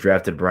we would have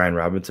drafted Brian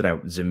Robinson,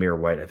 Zamir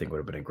White, I think would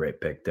have been a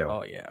great pick, too.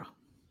 Oh,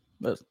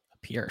 yeah.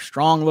 Pierre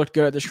Strong looked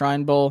good at the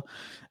Shrine Bowl.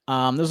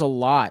 There's a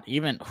lot.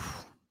 Even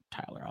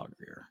Tyler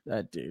Algier,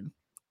 that dude.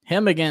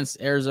 Him against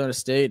Arizona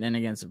State and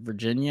against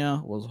Virginia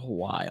was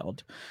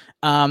wild.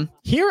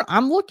 Here,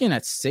 I'm looking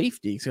at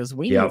safety because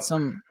we need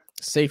some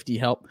safety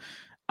help.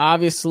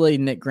 Obviously,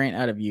 Nick Grant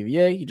out of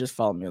UVA. He just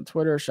followed me on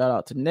Twitter. Shout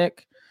out to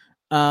Nick.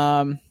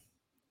 Let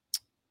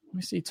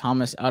me see.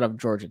 Thomas out of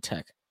Georgia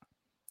Tech.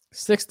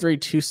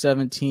 6'3",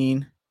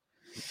 217.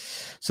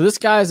 So this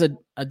guy is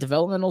a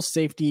developmental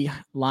safety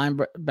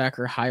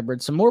linebacker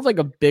hybrid. So more of like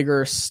a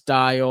bigger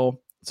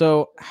style.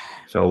 So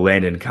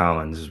Landon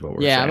Collins is what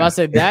we're saying. Yeah, I'm about to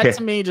say that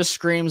to me just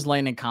screams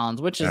Landon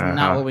Collins, which is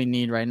not what we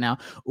need right now.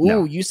 Ooh,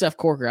 no. Yusef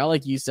Corker. I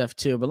like Yusef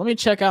too. But let me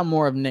check out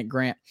more of Nick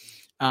Grant.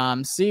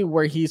 See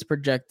where he's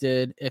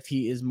projected, if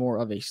he is more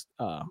of a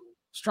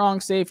strong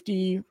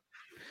safety.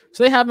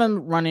 So they have him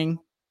running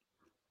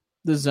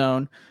the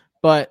zone,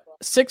 but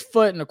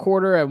 6'1"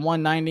 at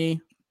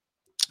 190.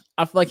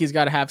 I feel like he's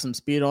got to have some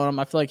speed on him.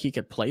 I feel like he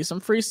could play some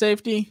free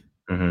safety.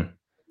 Mm-hmm.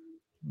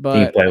 But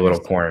he can play a little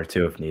corner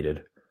too if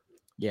needed.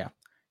 Yeah.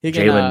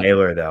 Jalen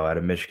Naylor, though, out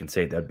of Michigan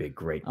State, that'd be a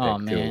great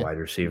pick too, wide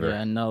receiver.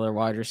 Yeah, another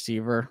wide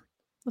receiver.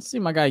 Let's see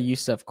my guy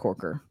Yusef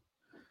Corker.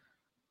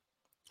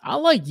 I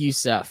like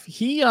Yusef.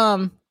 He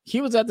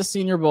was at the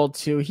Senior Bowl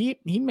too. He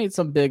made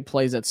some big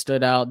plays that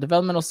stood out.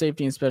 Developmental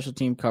safety and special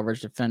team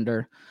coverage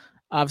defender.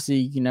 Obviously,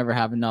 you never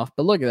have enough,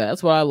 but look at that.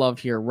 That's what I love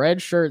here.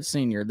 Red shirt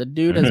senior. The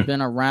dude has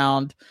been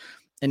around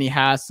and he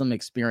has some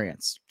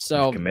experience.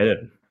 So he's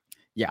committed.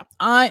 Yeah,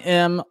 I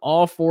am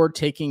all for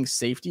taking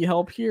safety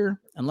help here,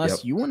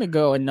 unless you want to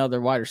go another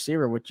wide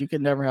receiver, which you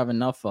can never have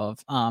enough of.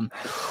 Whoa.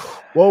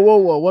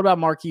 What about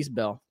Marquise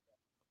Bell?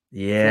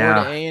 Yeah.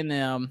 Florida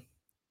A&M.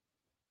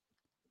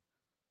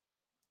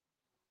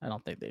 I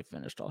don't think they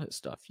finished all his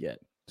stuff yet.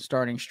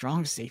 Starting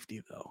strong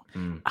safety, though.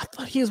 I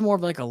thought he was more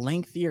of like a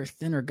lengthier,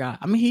 thinner guy.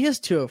 I mean, he is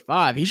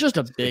 205. He's just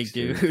a big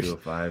dude.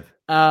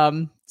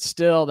 205.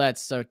 Still,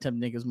 that's so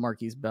tempting because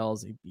Marquise Bell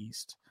is a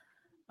beast.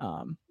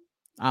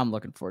 I'm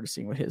looking forward to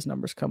seeing what his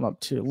numbers come up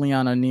to.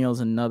 Leon O'Neal's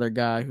another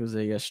guy who's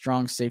a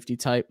strong safety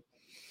type.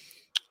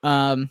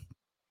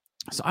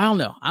 So I don't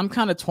know. I'm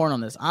kind of torn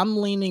on this. I'm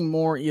leaning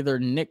more either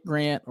Nick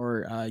Grant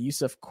or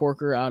Yusef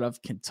Corker out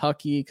of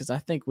Kentucky because I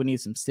think we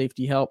need some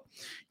safety help.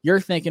 You're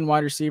thinking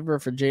wide receiver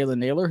for Jalen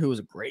Naylor, who is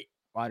a great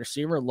wide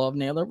receiver. Love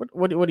Naylor.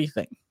 What do you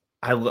think?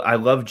 I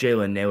love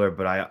Jalen Naylor,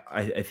 but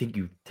I think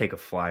you take a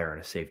flyer on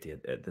a safety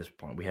at this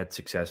point. We had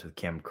success with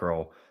Cam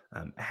Curl.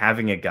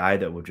 Having a guy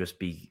that would just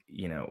be,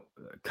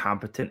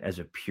 competent as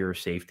a pure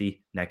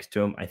safety next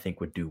to him, I think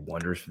would do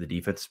wonders for the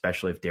defense,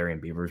 especially if Darian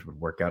Beavers would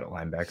work out at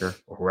linebacker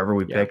or whoever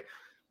we pick.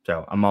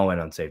 So I'm all in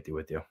on safety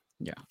with you.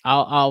 Yeah,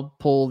 I'll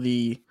pull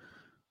the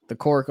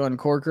cork on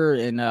Corker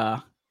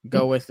and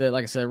go with it.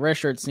 Like I said,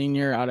 redshirt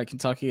senior out of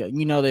Kentucky.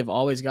 They've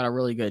always got a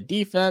really good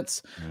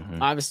defense.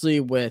 Obviously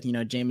with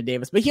Jamin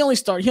Davis, but he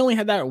only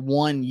had that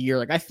 1 year.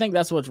 Like I think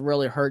that's what's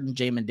really hurting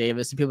Jamin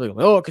Davis. And people are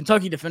like, oh,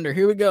 Kentucky defender,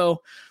 here we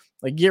go.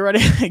 Like, get ready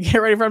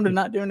for him to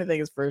not do anything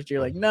his first year.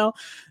 Like, no,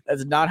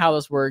 that's not how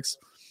this works.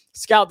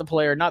 Scout the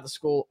player, not the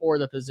school or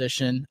the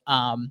position.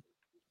 And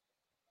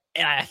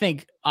I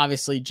think,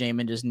 obviously,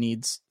 Jamin just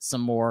needs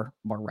some more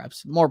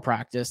reps, more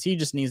practice. He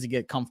just needs to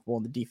get comfortable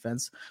in the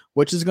defense,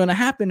 which is going to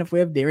happen if we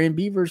have Darian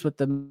Beavers with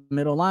the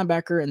middle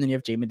linebacker, and then you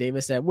have Jamin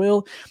Davis at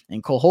will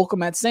and Cole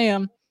Holcomb at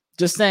Sam.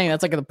 Just saying,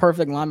 that's like the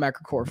perfect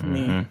linebacker core for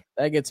me.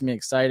 That gets me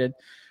excited.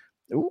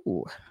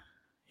 Ooh,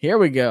 here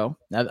we go.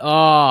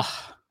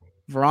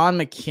 Veron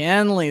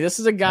McKinley. This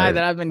is a guy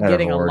that I've been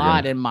getting a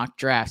lot in mock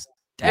drafts.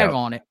 Tag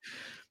on it.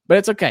 But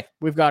it's okay.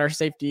 We've got our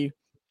safety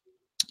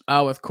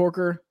with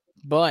Corker,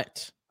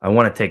 but I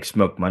want to take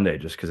Smoke Monday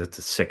just because it's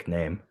a sick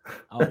name.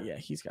 Oh, yeah,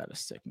 he's got a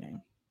sick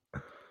name.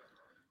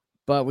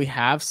 But we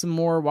have some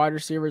more wide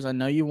receivers. I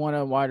know you want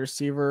a wide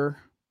receiver.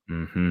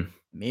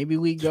 Maybe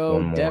we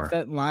go depth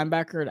at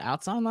linebacker to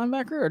outside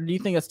linebacker, or do you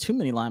think that's too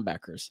many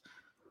linebackers?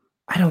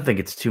 I don't think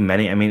it's too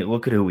many. I mean,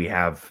 look at who we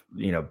have,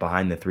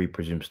 behind the three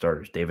presumed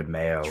starters: David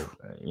Mayo,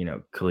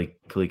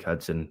 Khalil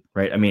Hudson,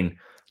 right? I mean,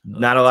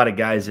 not a lot of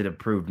guys that have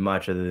proved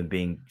much other than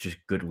being just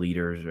good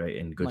leaders, right,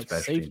 and good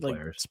special team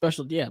players.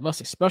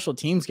 Mostly special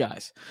teams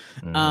guys.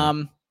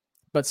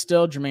 But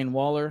still, Jermaine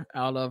Waller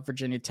out of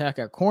Virginia Tech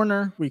at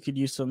corner. We could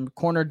use some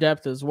corner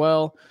depth as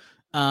well.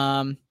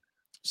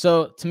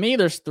 So to me,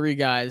 there's three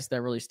guys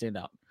that really stand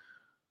out: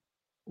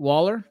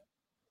 Waller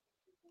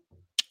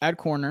at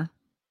corner.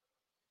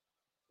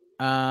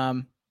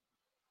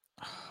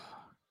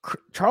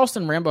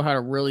 Charleston Rambo had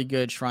a really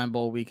good Shrine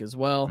Bowl week as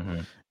well.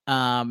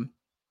 And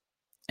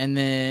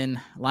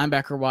then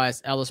linebacker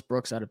wise, Ellis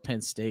Brooks out of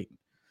Penn State.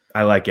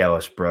 I like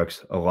Ellis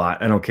Brooks a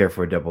lot. I don't care if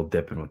we're double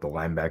dipping with the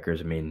linebackers.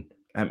 I mean,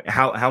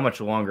 how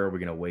much longer are we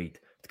going to wait?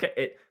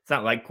 It's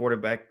not like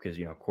quarterback because,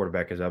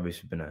 quarterback has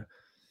obviously been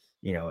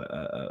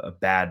a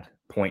bad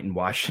point in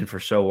Washington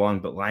for so long,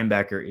 but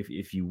linebacker,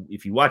 if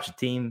you watch a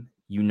team,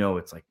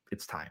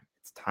 it's time.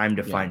 It's time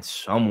to find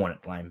someone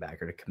at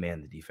linebacker to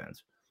command the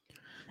defense.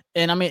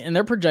 And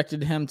they're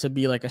projected him to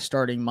be like a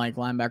starting Mike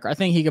linebacker. I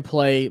think he could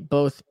play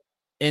both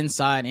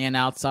inside and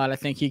outside. I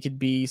think he could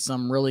be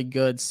some really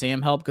good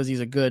Sam help because he's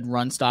a good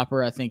run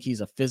stopper. I think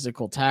he's a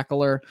physical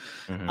tackler.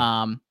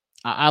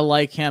 I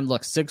like him.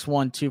 Look, 6'1",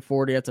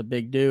 240. That's a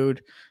big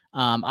dude.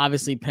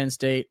 Obviously Penn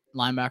State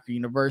linebacker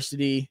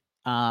university.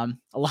 A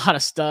lot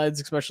of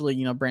studs, especially,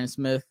 Brandon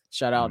Smith.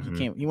 Shout out.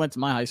 He went to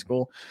my high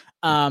school.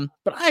 But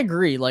I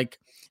agree. Like,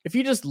 if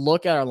you just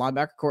look at our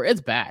linebacker core, it's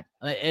bad.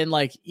 And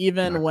like,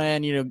 even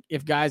when,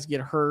 if guys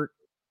get hurt,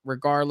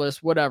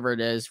 regardless, whatever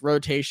it is,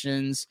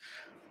 rotations,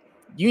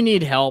 you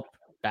need help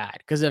bad.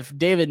 Because if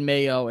David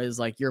Mayo is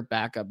like your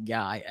backup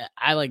guy,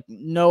 I like,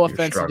 no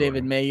offense to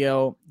David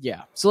Mayo.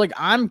 Yeah. So like,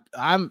 I'm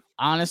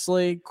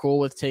honestly cool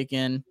with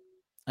taking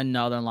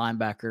another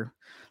linebacker,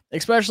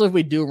 especially if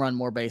we do run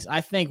more base.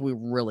 I think we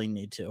really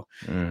need to.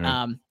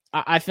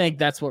 I think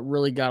that's what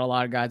really got a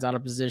lot of guys out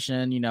of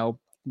position,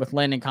 with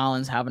Landon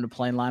Collins having to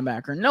play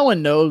linebacker. No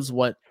one knows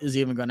what is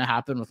even going to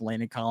happen with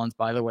Landon Collins,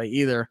 by the way,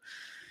 either.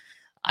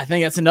 I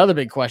think that's another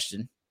big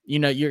question.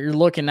 You're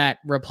looking at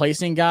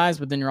replacing guys,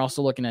 but then you're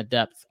also looking at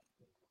depth.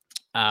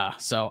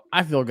 So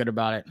I feel good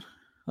about it.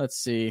 Let's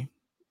see.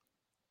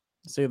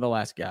 Let's see who the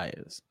last guy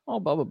is. Oh,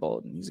 Bubba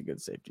Bolden. He's a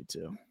good safety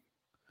too.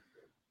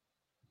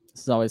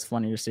 It's always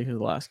funny to see who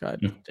the last guy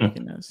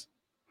taken is.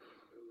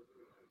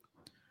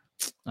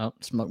 Oh,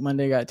 Smoke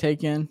Monday got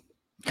taken.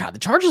 God, the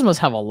Chargers must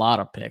have a lot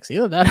of picks.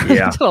 Either that or they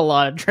did a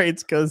lot of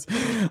trades, because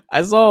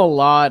I saw a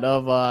lot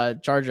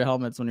of Charger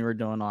helmets when we were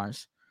doing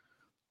ours.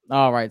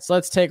 All right, so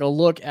let's take a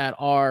look at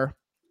our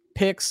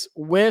picks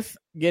with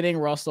getting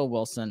Russell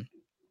Wilson.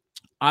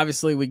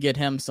 Obviously, we get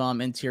him some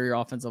interior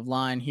offensive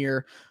line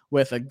here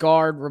with a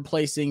guard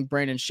replacing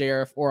Brandon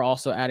Sheriff, or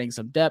also adding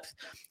some depth.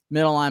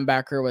 Middle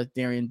linebacker with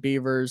Darian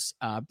Beavers,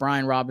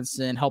 Brian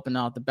Robinson helping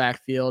out the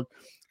backfield.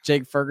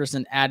 Jake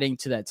Ferguson adding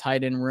to that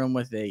tight end room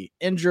with a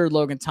injured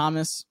Logan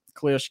Thomas.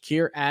 Khalil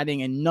Shakir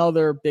adding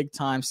another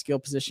big-time skill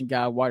position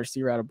guy, wide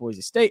receiver out of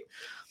Boise State.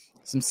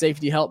 Some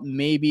safety help,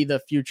 maybe the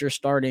future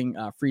starting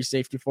free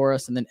safety for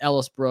us. And then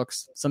Ellis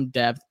Brooks, some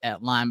depth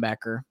at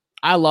linebacker.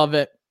 I love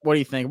it. What do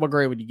you think? What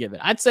grade would you give it?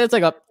 I'd say it's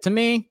like to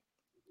me,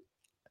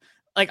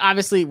 like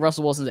obviously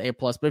Russell Wilson's an A+,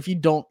 but if you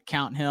don't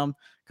count him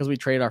because we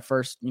traded our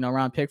first,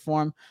 round pick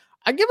for him,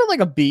 I'd give it like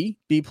a B+.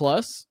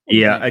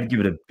 Yeah, I'd give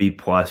it a B+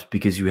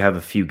 because you have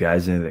a few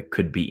guys in there that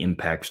could be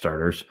impact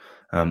starters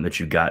that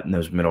you got in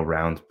those middle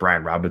rounds.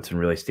 Brian Robinson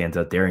really stands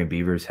out. Darian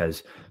Beavers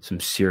has some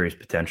serious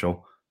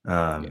potential.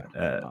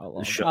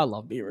 I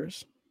love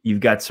Beavers.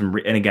 You've got some,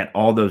 and again,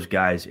 all those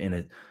guys in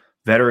a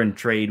veteran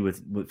trade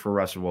for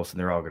Russell Wilson,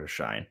 they're all going to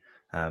shine.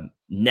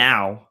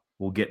 Now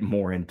we'll get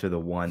more into the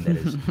one that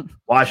is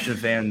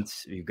Washington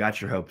fans. You've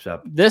got your hopes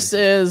up. This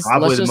is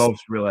probably the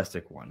most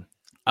realistic one.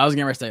 I was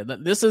going to say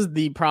that this is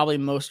the probably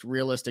most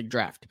realistic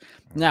draft.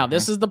 Now,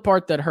 this is the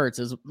part that hurts,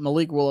 is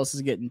Malik Willis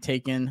is getting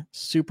taken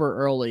super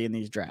early in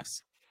these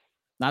drafts.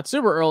 Not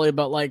super early,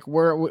 but like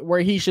where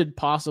he should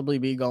possibly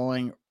be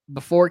going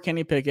before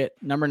Kenny Pickett,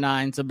 number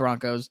 9 to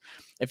Broncos.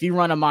 If you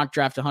run a mock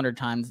draft 100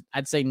 times,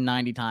 I'd say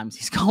 90 times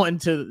he's going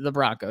to the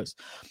Broncos.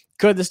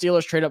 Could the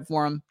Steelers trade up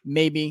for him?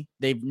 Maybe.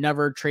 They've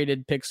never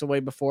traded picks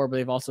away before, but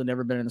they've also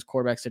never been in this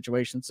quarterback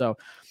situation. So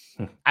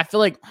I feel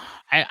like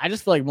I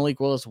just feel like Malik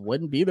Willis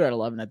wouldn't be there at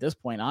 11 at this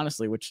point,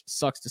 honestly, which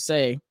sucks to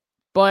say.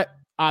 But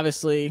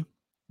obviously,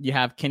 you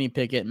have Kenny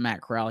Pickett and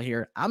Matt Corral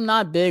here. I'm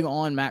not big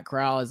on Matt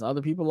Corral as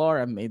other people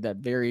are. I've made that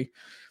very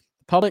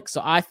public.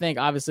 So I think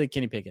obviously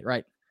Kenny Pickett,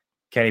 right?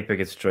 Kenny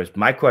Pickett's choice.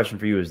 My question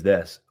for you is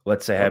this.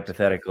 Let's say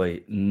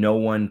hypothetically, no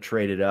one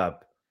traded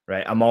up,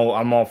 right? I'm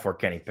all for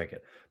Kenny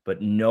Pickett, but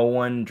no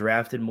one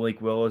drafted Malik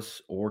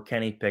Willis or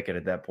Kenny Pickett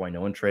at that point. No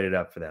one traded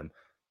up for them.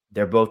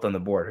 They're both on the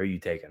board. Who are you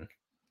taking?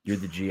 You're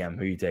the GM.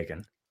 Who are you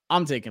taking?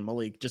 I'm taking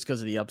Malik just because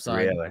of the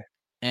upside. Really?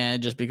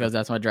 And just because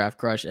that's my draft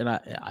crush, and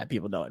I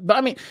people know it.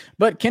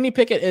 But Kenny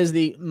Pickett is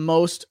the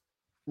most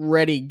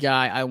ready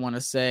guy, I want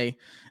to say.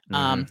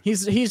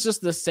 He's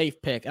just the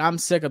safe pick. I'm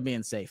sick of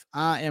being safe.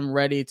 I am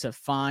ready to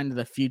find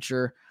the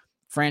future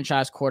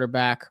franchise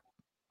quarterback.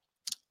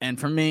 And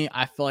for me,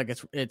 I feel like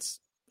it's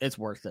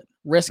worth it.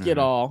 Risk it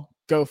all.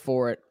 Go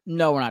for it.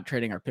 No, we're not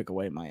trading our pick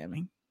away in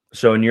Miami.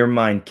 So in your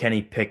mind,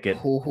 Kenny Pickett,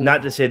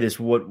 not to say this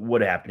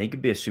would happen. He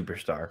could be a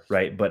superstar,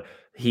 right? But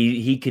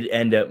he could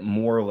end up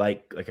more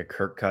like a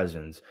Kirk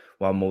Cousins,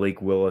 while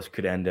Malik Willis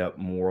could end up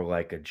more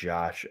like a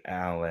Josh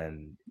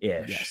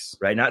Allen-ish,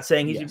 right? Not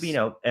saying he's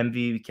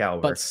MVP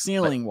caliber, but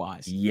ceiling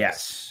wise,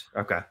 yes.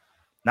 Okay.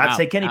 Not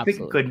saying Kenny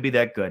Pickett couldn't be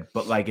that good,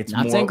 but like it's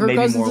not more saying Kirk maybe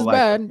Cousins more is like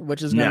bad,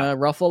 which is gonna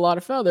ruffle a lot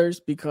of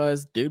feathers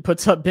because dude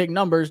puts up big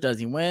numbers. Does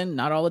he win?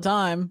 Not all the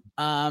time.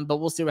 But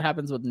we'll see what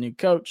happens with the new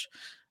coach.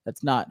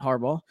 That's not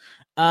Harbaugh.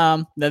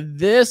 Now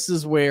this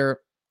is where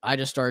I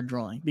just started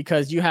drooling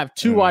because you have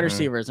two wide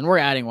receivers, and we're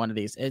adding one of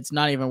these. It's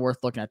not even worth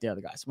looking at the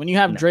other guys. When you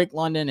have Drake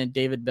London and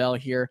David Bell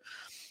here,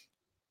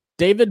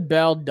 David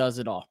Bell does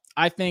it all.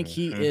 I think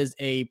he is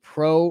a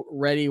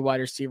pro-ready wide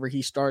receiver.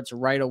 He starts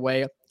right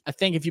away. I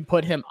think if you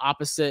put him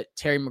opposite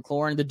Terry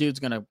McLaurin, the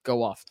dude's going to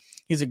go off.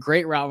 He's a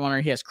great route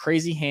runner. He has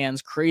crazy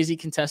hands, crazy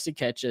contested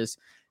catches,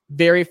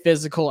 very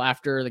physical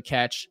after the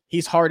catch.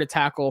 He's hard to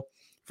tackle.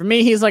 For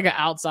me, he's like an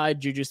outside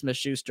Juju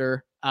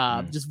Smith-Schuster,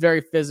 just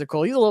very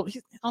physical. I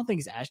don't think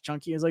he's as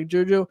chunky as like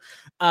Juju.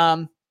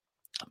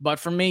 But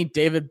for me,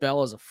 David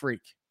Bell is a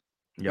freak.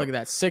 Yep. Look at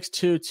that,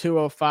 6'2",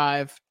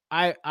 205.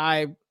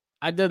 I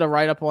I did a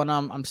write-up on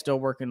him. I'm still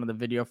working on the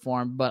video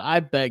for him, but I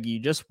beg you,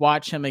 just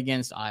watch him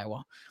against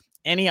Iowa.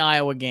 Any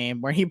Iowa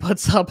game where he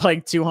puts up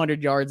like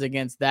 200 yards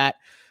against that,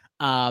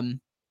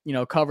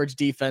 coverage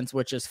defense,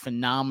 which is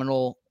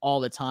phenomenal all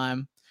the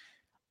time.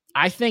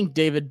 I think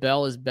David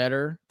Bell is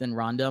better than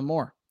Rondell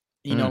Moore.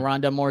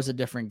 Rondell Moore is a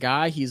different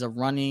guy. He's a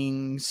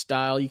running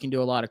style. You can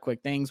do a lot of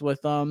quick things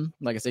with him.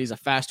 Like I said, he's a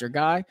faster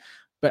guy.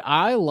 But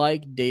I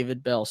like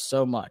David Bell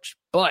so much.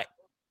 But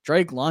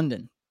Drake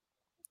London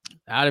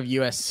out of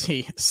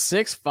USC,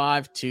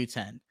 6'5",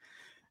 210.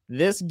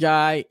 This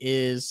guy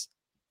is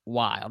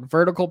wild.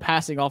 Vertical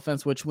passing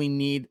offense, which we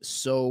need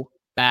so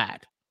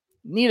bad.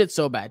 Need it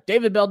so bad.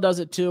 David Bell does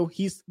it too.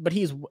 He's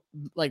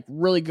like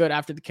really good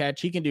after the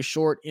catch. He can do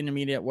short,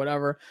 intermediate,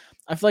 whatever.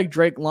 I feel like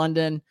Drake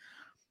London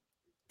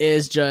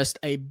is just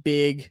a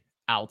big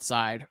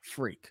outside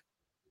freak.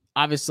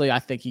 Obviously, I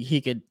think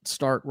he could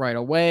start right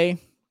away.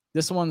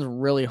 This one's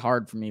really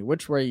hard for me.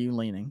 Which way are you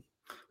leaning?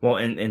 Well,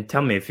 and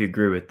tell me if you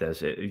agree with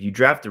this. If you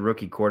draft a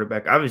rookie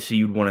quarterback, obviously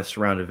you'd want to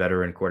surround a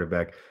veteran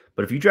quarterback.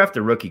 But if you draft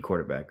a rookie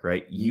quarterback,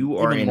 right, you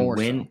are in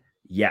win. So.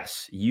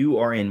 Yes, you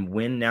are in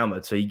win now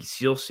mode. So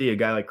you'll see a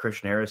guy like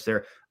Christian Harris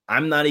there.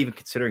 I'm not even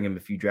considering him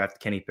if you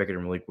draft Kenny Pickett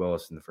and Malik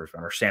Willis in the first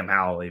round, or Sam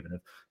Howell, even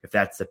if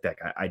that's the pick.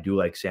 I do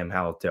like Sam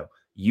Howell too.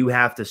 You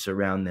have to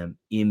surround them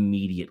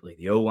immediately.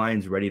 The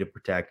O-line's ready to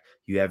protect.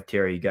 You have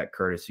Terry, you got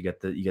Curtis, you got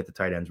the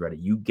tight ends ready.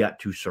 You got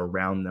to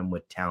surround them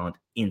with talent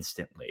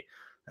instantly.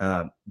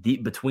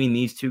 Between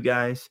these two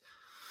guys,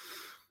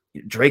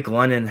 Drake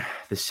London,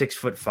 the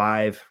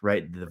 6'5",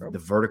 right? The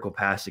vertical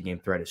passing game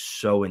threat is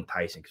so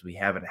enticing because we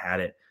haven't had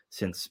it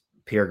since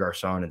Pierre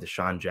Garçon and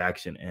Deshaun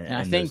Jackson. And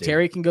I think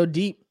Terry can go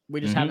deep. We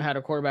just haven't had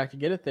a quarterback to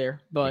get it there.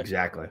 But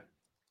exactly.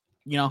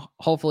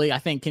 Hopefully, I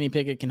think Kenny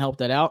Pickett can help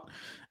that out.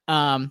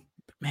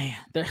 Man,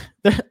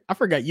 I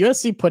forgot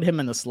USC put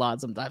him in the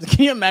slot sometimes.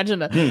 Can you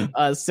imagine a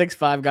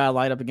 6'5" guy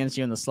line up against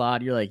you in the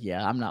slot? You're like,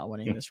 yeah, I'm not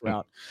winning this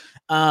route.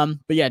 But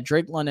yeah,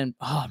 Drake London.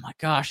 Oh my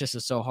gosh, this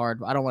is so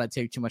hard. I don't want to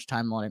take too much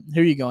time on it.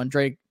 Who are you going,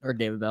 Drake or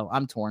David Bell?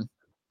 I'm torn.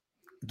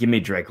 Give me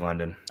Drake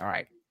London. All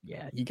right.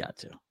 Yeah, you got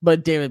to.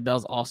 But David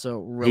Bell's also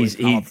really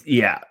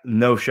he's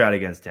no shot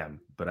against him,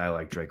 but I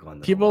like Drake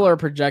London. People are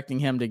projecting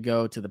him to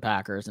go to the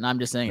Packers, and I'm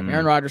just saying if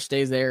Aaron Rodgers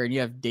stays there and you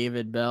have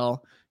David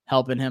Bell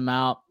helping him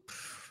out,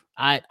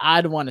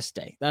 I'd want to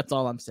stay. That's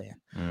all I'm saying.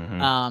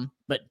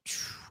 But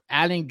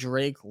adding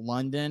Drake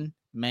London,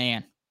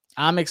 man,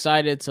 I'm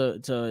excited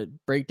to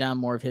break down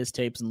more of his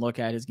tapes and look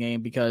at his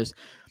game because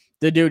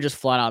the dude just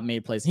flat out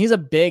made plays. And he's a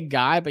big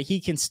guy, but he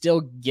can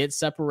still get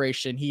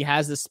separation. He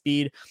has the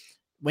speed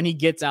when he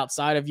gets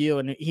outside of you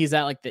and he's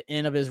at like the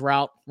end of his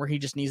route where he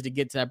just needs to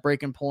get to that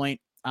breaking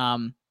point.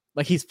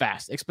 Like he's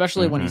fast,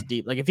 especially when he's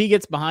deep. Like if he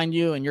gets behind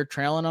you and you're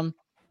trailing him,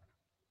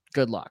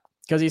 good luck.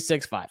 Because he's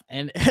 6'5",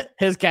 and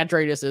his catch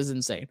radius is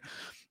insane.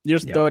 You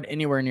just throw it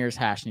anywhere near his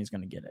hash, and he's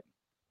going to get it.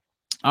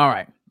 All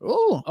right.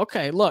 Oh,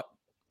 okay. Look.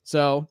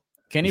 So,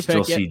 Kenny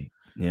Pickett,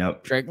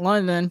 Drake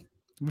London.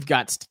 We've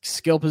got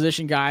skill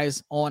position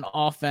guys on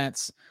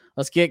offense.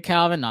 Let's get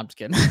Calvin. No, I'm just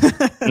kidding.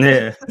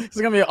 Yeah. It's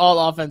going to be an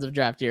all offensive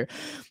draft here.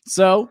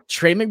 So,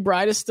 Trey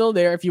McBride is still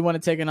there if you want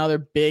to take another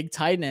big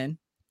tight end.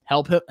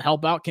 Help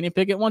out Kenny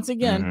Pickett once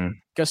again.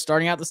 Because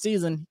starting out the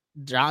season,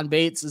 John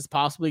Bates is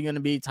possibly going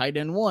to be tight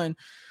end 1.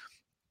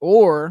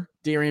 Or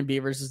Darian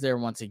Beavers is there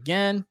once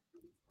again.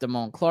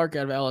 Damone Clark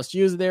out of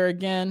LSU is there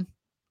again.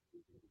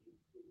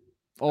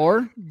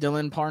 Or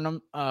Dylan Parham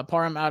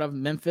out of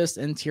Memphis,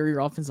 interior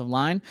offensive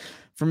line.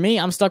 For me,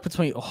 I'm stuck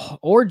between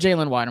or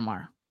Jalen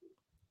Weidemeyer.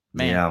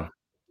 Man. Yeah.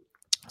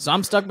 So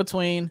I'm stuck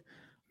between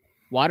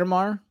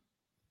Weidemeyer,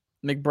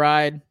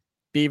 McBride,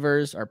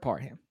 Beavers, or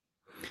Parham.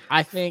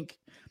 I think,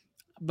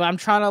 but I'm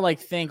trying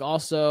to think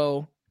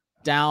also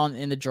down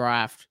in the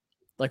draft.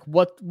 Like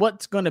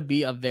what's going to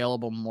be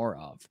available more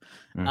of.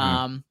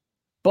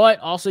 But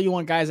also you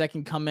want guys that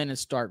can come in and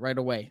start right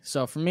away.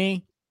 So for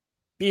me,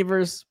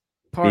 Beavers,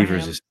 Parham,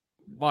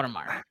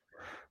 Weidemeyer.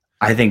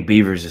 I think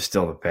Beavers is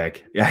still the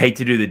pick. I hate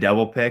to do the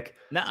double pick,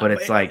 but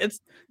it's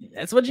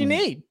that's what you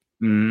need.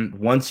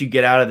 Once you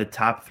get out of the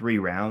top 3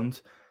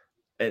 rounds,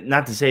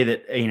 not to say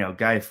that,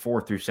 guys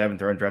 4 through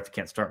 7th are undrafted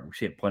can't start. We've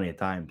seen it plenty of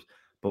times.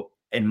 But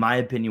in my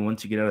opinion,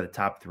 once you get out of the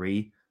top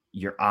 3,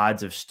 your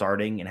odds of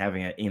starting and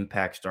having an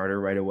impact starter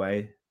right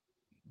away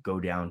go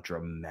down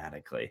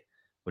dramatically,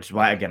 which is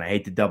why, again, I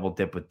hate to double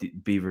dip with the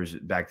Beavers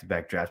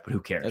back-to-back drafts, but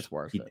who cares? It's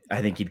worth it.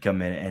 I think he'd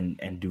come in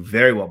and do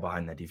very well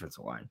behind that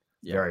defensive line.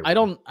 Yeah. I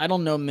don't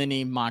know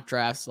many mock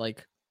drafts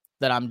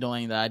that I'm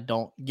doing that I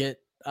don't get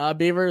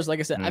Beavers. Like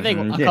I said, I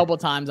think a couple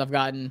of times I've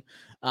gotten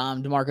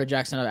DeMarco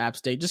Jackson of App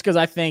State just because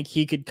I think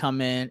he could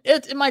come in.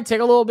 It might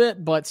take a little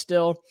bit, but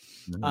still,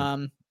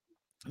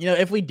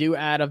 if we do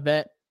add a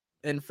vet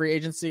in free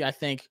agency, I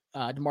think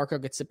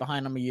DeMarco could sit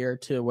behind him a year or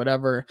 2,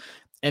 whatever,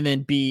 and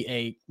then be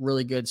a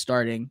really good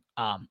starting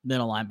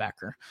middle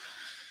linebacker.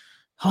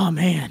 Oh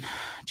man,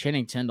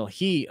 Channing Tindall,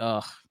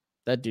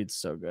 that dude's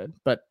so good.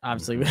 But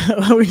obviously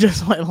we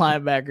just went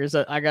linebacker,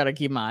 so I got to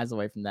keep my eyes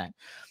away from that.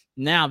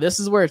 Now, this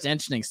is where it's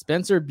interesting.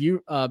 Spencer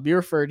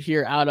Buford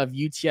here out of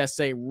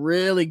UTSA,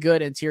 really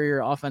good interior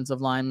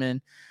offensive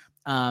lineman.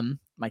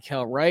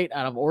 Michael Wright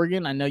out of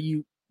Oregon. I know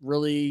you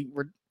really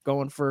were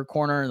going for a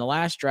corner in the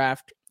last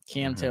draft.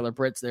 Cam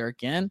Taylor-Britt's there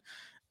again.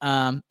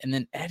 And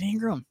then Ed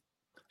Ingram.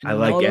 I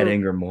like Ed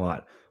Ingram a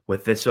lot.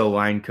 With this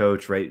O-line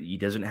coach, right? He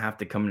doesn't have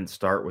to come in and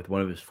start with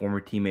one of his former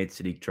teammates,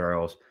 Sadiq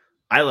Charles.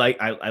 I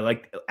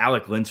like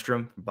Alec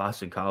Lindstrom from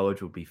Boston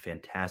College would be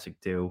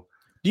fantastic too.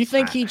 Do you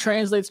think he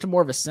translates to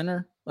more of a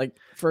center, like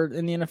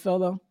in the NFL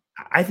though?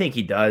 I think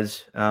he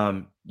does.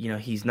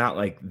 He's not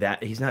like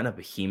that. He's not a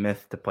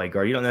behemoth to play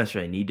guard. You don't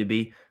necessarily need to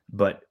be,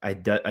 but I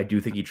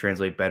do think he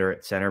translates better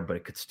at center, but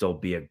it could still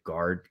be a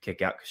guard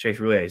kick out because Chase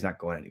Roullier is not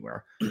going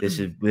anywhere. This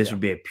would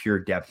be a pure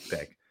depth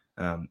pick,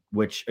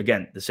 which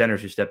again, the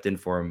centers who stepped in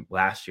for him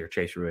last year,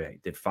 Chase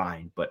Roullier did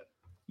fine, but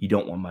you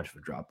don't want much of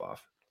a drop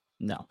off.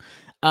 No.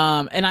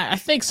 And I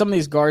think some of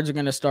these guards are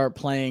going to start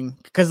playing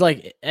because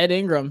like Ed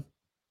Ingram,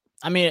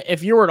 I mean,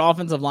 if you were an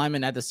offensive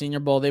lineman at the Senior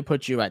Bowl, they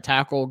put you at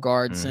tackle,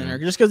 guard, center,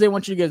 just because they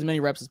want you to get as many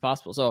reps as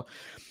possible. So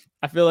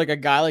I feel like a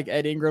guy like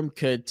Ed Ingram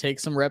could take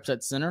some reps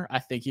at center. I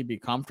think he'd be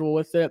comfortable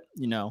with it,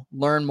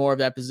 learn more of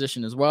that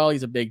position as well.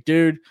 He's a big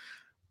dude.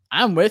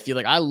 I'm with you.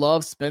 Like, I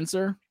love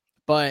Spencer,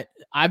 but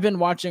I've been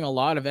watching a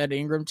lot of Ed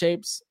Ingram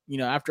tapes,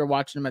 after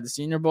watching him at the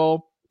Senior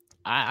Bowl.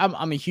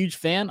 I'm a huge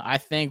fan. I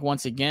think,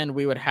 once again,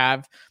 we would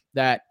have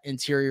that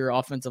interior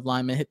offensive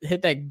lineman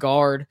hit that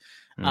guard,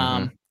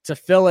 to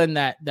fill in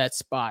that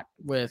spot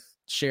with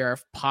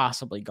Sheriff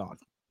possibly gone.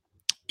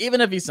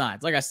 Even if he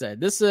signs, like I said,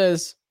 this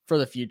is for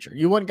the future.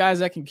 You want guys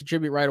that can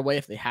contribute right away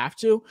if they have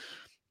to,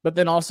 but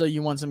then also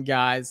you want some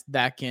guys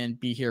that can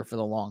be here for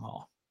the long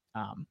haul.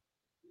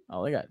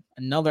 They got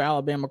another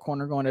Alabama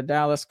corner going to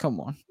Dallas. Come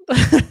on.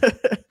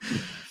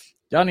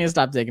 Y'all need to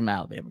stop taking my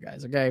Alabama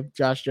guys, okay?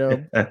 Josh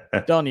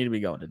Jobe, don't need to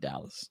be going to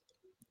Dallas.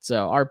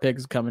 So our pick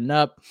is coming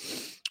up.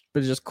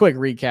 But just quick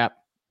recap.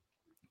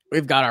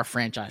 We've got our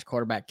franchise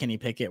quarterback, Kenny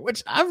Pickett,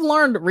 which I've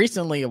learned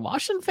recently,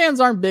 Washington fans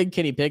aren't big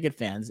Kenny Pickett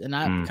fans, and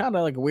I'm kind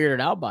of like weirded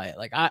out by it.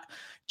 Like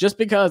just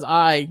because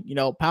I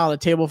pound the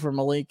table for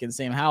Malik and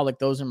Sam Howell, like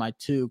those are my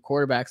two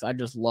quarterbacks I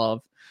just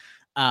love.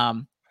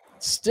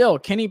 Still,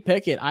 Kenny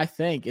Pickett, I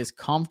think, is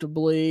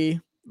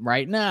comfortably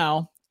right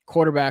now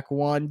quarterback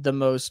one, the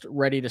most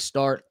ready to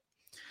start,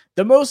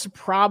 the most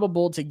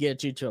probable to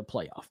get you to a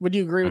playoff. Would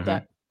you agree with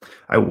that?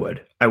 I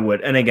would.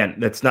 And again,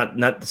 that's not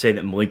to say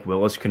that Malik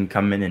Willis can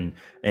come in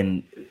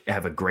and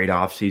have a great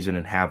offseason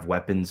and have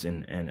weapons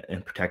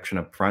and protection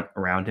up front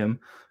around him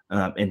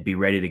and be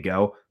ready to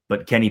go.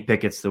 But Kenny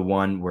Pickett's the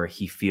one where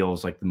he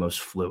feels like the most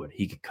fluid.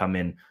 He could come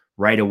in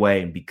right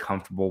away and be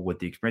comfortable with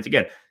the experience.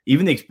 Again,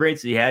 even the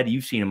experience that he had,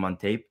 you've seen him on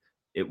tape.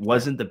 It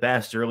wasn't the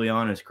best early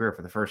on in his career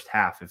for the first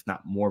half, if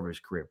not more of his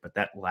career. But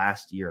that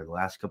last year, the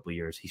last couple of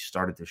years, he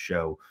started to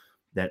show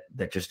that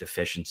just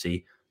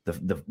efficiency.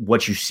 The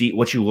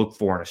what you look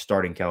for in a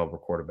starting caliber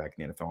quarterback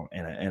in the NFL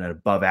and an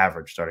above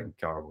average starting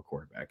caliber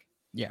quarterback.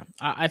 Yeah,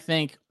 I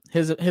think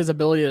his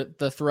ability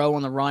to throw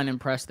on the run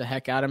impressed the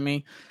heck out of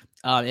me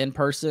in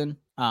person.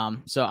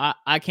 So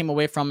I came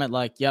away from it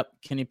like, yep,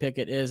 Kenny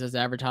Pickett is as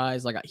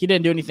advertised. Like, he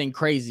didn't do anything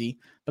crazy,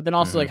 but then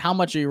also like, how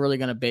much are you really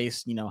going to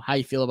base, how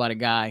you feel about a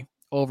guy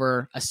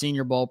over a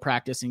Senior Bowl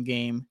practice and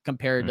game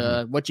compared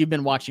to what you've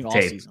been watching all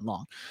season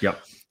long?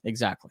 Yep,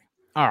 exactly.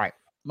 All right.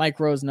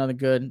 Mike Rose, another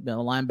good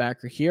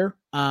linebacker here.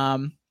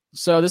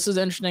 So this is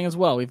interesting as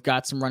well. We've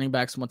got some running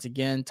backs once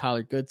again.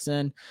 Tyler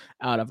Goodson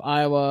out of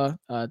Iowa.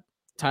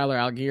 Tyler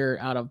Algier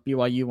out of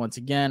BYU once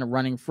again, a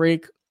running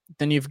freak.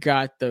 Then you've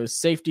got those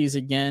safeties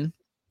again.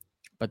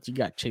 But you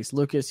got Chase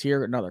Lucas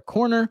here, another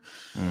corner.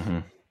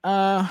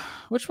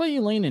 Which way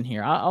you leaning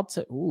here? I'll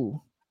take.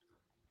 Ooh.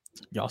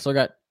 You also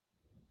got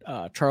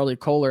Charlie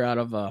Kohler out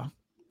of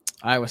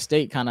Iowa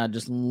State kind of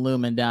just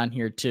looming down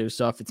here too.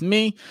 So if it's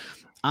me,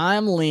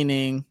 I'm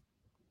leaning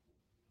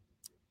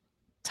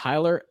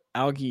Tyler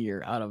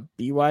Algier out of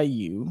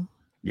BYU.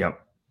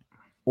 Yep.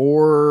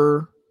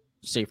 Or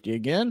safety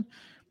again,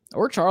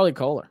 or Charlie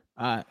Kohler.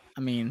 I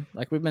mean,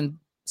 like we've been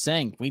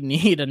saying, we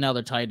need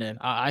another tight end.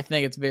 I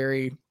think it's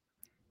very,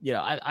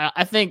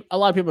 I think a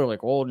lot of people are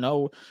like, oh,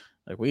 no,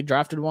 like we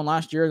drafted one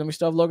last year, then we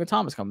still have Logan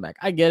Thomas coming back.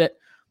 I get it.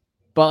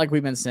 But like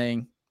we've been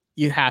saying,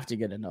 you have to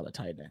get another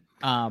tight end.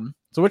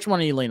 So which one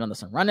are you leaning on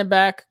this one? Running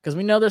back? Because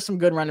we know there's some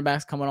good running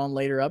backs coming on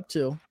later up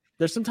too.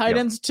 There's some tight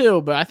ends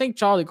too, but I think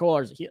Charlie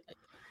Kohler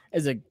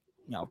is a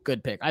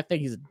good pick. I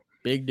think he's a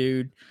big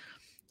dude.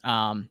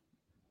 Redshirt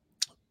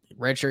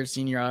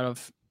senior out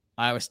of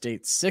Iowa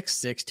State,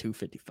 6'6",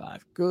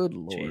 255. Good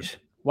Lord. Jeez.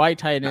 White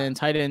tight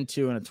end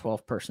 2 and a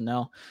 12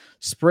 personnel.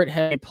 Sprint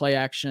heavy play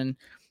action,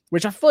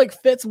 which I feel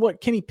like fits what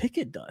Kenny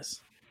Pickett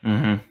does.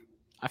 I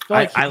feel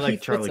like I like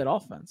fits Charlie. that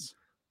offense.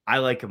 I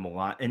like him a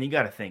lot. And you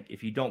got to think,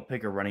 if you don't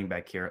pick a running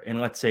back here,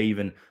 and let's say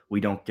even we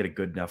don't get a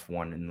good enough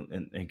one,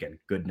 and again,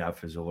 good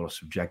enough is a little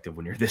subjective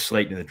when you're this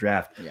late in the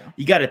draft. Yeah.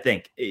 You got to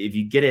think, if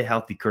you get a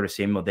healthy Curtis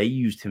Samuel, they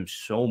used him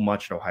so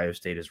much at Ohio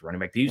State as running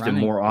back. They used him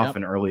more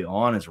often early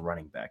on as a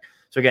running back.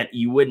 So again,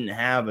 you wouldn't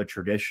have a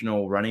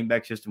traditional running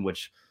back system,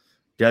 which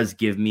does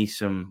give me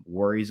some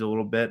worries a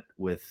little bit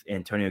with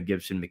Antonio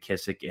Gibson,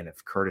 McKissick, and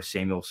if Curtis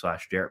Samuel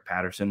 / Jarrett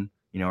Patterson,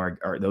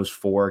 are those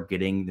 4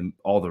 getting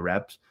all the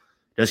reps,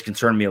 does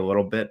concern me a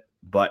little bit,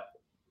 but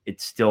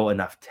it's still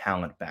enough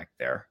talent back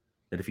there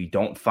that if you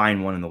don't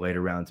find one in the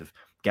later rounds, of a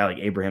guy like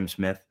Abraham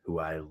Smith, who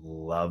I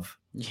love,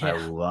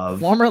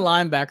 former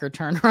linebacker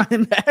turned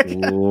running back,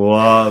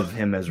 love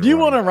him as. Do you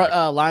want a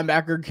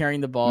linebacker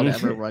carrying the ball to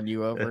ever run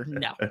you over?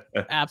 No,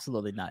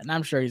 absolutely not. And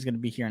I'm sure he's going to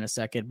be here in a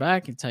second, but I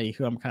can tell you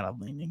who I'm kind of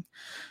leaning.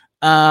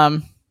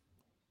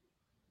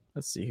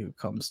 Let's see who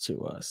comes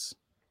to us.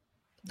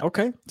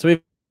 Okay, so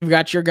we've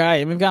got your guy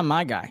and we've got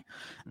my guy.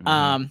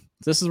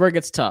 This is where it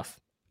gets tough.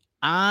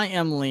 I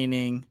am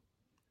leaning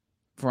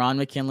Ron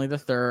McKinley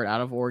III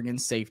out of Oregon,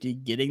 safety,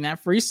 getting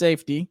that free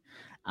safety.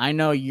 I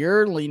know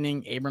you're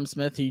leaning Abram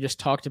Smith, who you just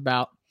talked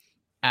about,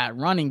 at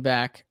running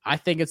back. I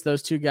think it's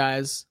those 2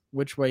 guys.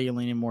 Which way are you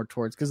leaning more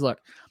towards? Because look,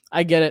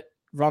 I get it.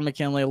 Ron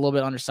McKinley, a little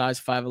bit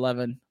undersized,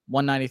 5'11",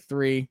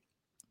 193.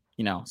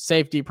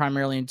 Safety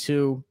primarily in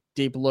 2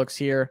 deep looks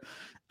here.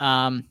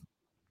 But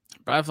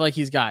I feel like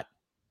he's got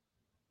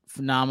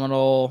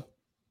phenomenal,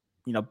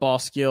 ball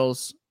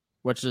skills,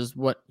 which is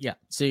what,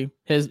 see,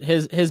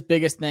 his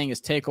biggest thing is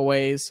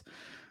takeaways.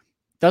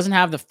 Doesn't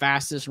have the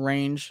fastest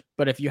range,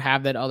 but if you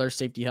have that other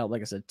safety help,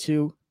 like I said,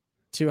 too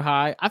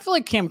high. I feel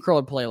like Cam Curl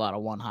would play a lot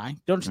of 1 high.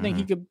 Don't you think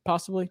he could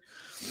possibly?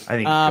 I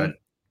think he could.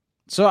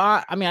 So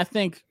I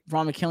think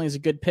Ron McKinley is a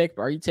good pick,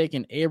 but are you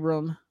taking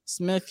Abram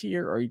Smith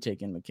here or are you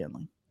taking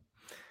McKinley?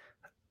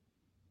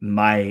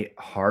 My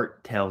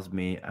heart tells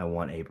me I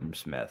want Abram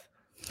Smith.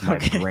 My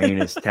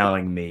brain is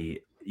telling me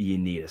you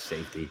need a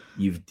safety.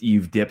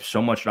 You've dipped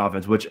so much in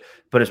offense, which,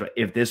 put it this way,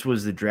 if this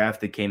was the draft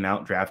that came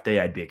out draft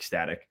day, I'd be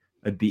ecstatic.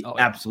 I'd be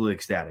absolutely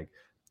ecstatic.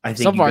 I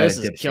think so far this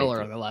is a killer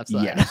safety on the left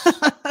side.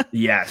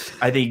 Yes.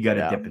 I think you got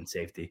to dip in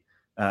safety.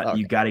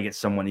 You got to get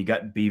someone. You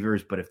got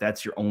Beavers, but if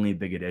that's your only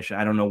big addition,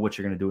 I don't know what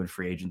you're going to do in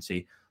free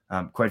agency.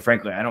 Quite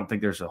frankly, I don't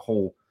think there's a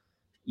whole,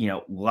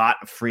 lot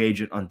of free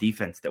agent on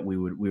defense that we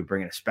would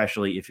bring in,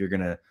 especially if you're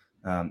going to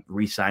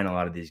re-sign a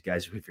lot of these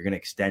guys. If you're going to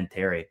extend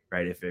Terry,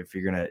 right? If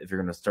you're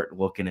gonna start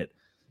looking at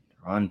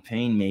Ron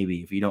Payne,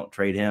 maybe if you don't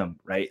trade him,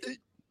 right?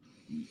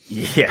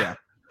 Yeah.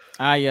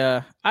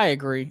 I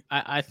agree.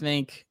 I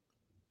think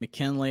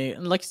McKinley,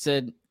 and like I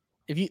said,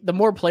 the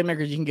more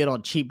playmakers you can get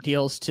on cheap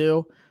deals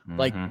too,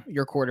 like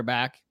your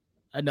quarterback,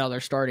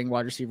 another starting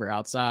wide receiver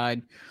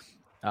outside,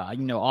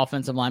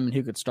 offensive lineman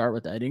who could start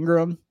with Ed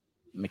Ingram,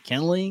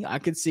 McKinley, I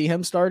could see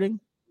him starting.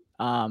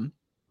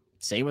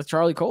 Same with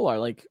Charlie Kolar.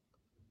 Like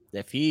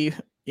if he,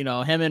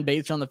 him and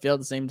Bates are on the field at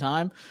the same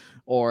time,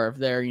 or if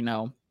they're,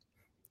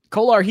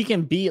 Kolar, he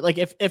can be like,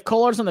 if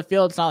Kolar's on the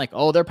field, it's not like,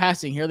 oh, they're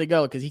passing, here they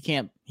go, because he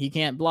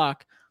can't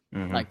block.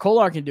 Like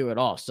Kolar can do it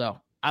all. So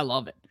I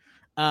love it.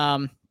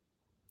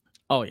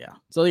 Oh yeah.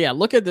 So yeah,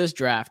 look at this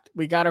draft.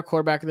 We got our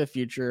quarterback of the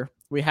future.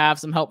 We have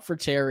some help for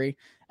Terry.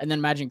 And then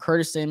imagine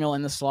Curtis Samuel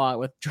in the slot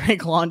with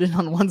Drake London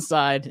on one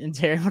side and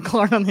Terry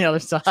McLaurin on the other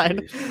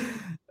side.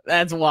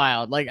 That's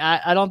wild. Like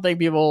I don't think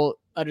people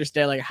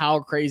understand like how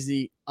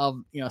crazy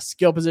of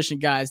skill position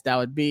guys that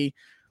would be.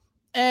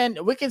 And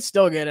we could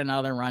still get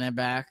another running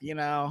back.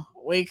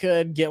 We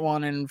could get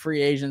one in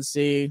free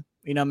agency.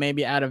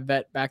 Maybe add a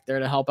vet back there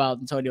to help out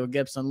Antonio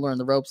Gibson, learn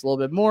the ropes a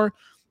little bit more.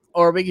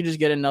 Or we could just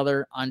get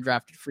another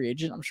undrafted free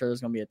agent. I'm sure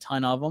there's going to be a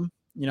ton of them.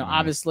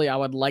 Obviously, I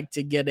would like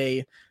to get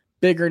a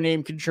bigger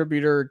name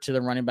contributor to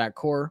the running back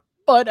core.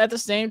 But at the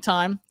same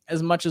time,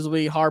 as much as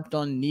we harped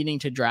on needing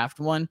to draft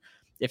one,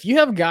 if you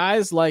have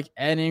guys like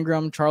Ed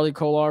Ingram, Charlie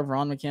Kolar,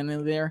 Ron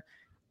McKinley there,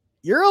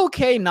 you're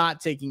okay not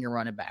taking your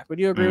running back. Would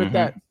you agree with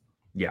that?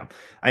 Yeah.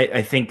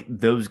 I think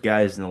those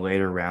guys in the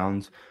later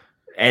rounds,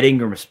 Ed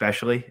Ingram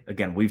especially,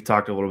 again, we've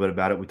talked a little bit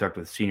about it. We talked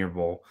with Senior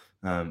Bowl,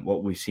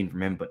 what we've seen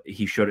from him, but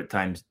he showed at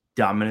times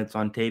dominance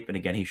on tape. And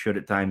again, he showed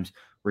at times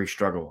where he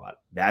struggled a lot.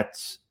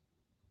 That's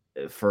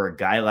for a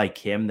guy like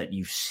him that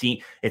you've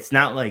seen. It's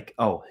not like,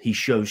 oh, he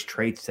shows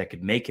traits that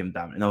could make him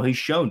dominant. No, he's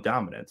shown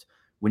dominance.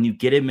 When you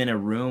get him in a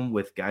room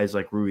with guys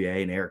like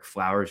Rouillet and Eric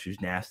Flowers, who's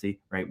nasty,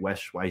 right? Wes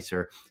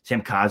Schweitzer,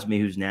 Sam Cosme,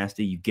 who's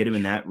nasty. You get him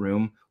in that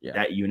room,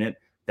 that unit,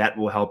 that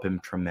will help him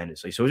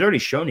tremendously. So he's already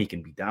shown he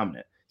can be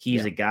dominant.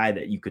 He's a guy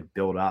that you could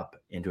build up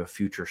into a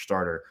future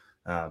starter.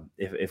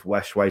 If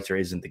Wes Schweitzer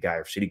isn't the guy,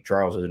 or Sadiq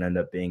Charles doesn't end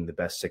up being the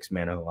best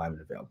 6-man lineman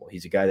available,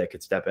 he's a guy that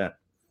could step in.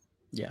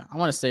 Yeah, I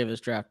want to save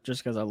this draft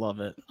just because I love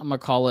it. I'm gonna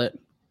call it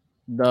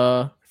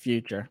the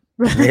future,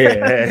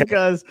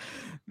 because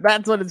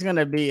that's what it's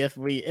gonna be if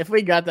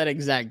we got that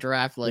exact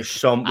draft. Like, there's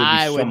so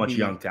much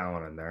young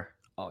talent in there.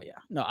 Oh yeah,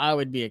 no, I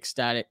would be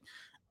ecstatic.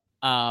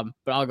 But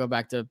I'll go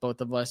back to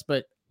both of us.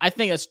 But I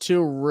think it's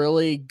 2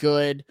 really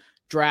good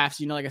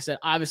drafts. Like I said,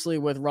 obviously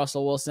with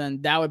Russell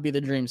Wilson, that would be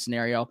the dream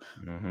scenario,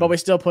 but we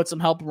still put some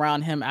help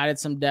around him, added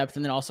some depth,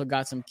 and then also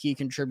got some key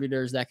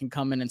contributors that can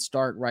come in and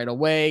start right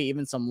away,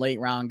 even some late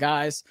round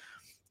guys.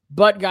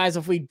 But guys,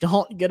 if we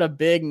don't get a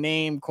big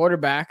name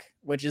quarterback,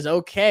 which is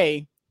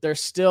okay,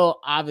 there's still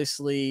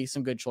obviously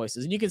some good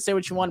choices. And you can say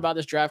what you want about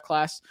this draft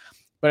class,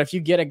 But if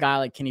you get a guy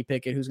like Kenny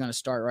Pickett who's going to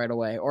start right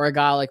away, or a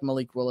guy like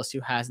Malik Willis who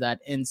has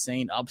that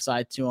insane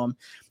upside to him,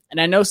 and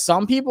I know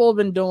some people have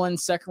been doing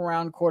second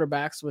round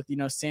quarterbacks with,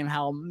 Sam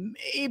Howell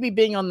maybe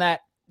being on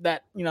that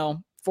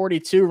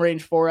 42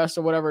 range for us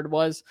or whatever it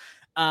was.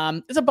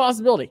 It's a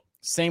possibility.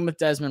 Same with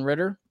Desmond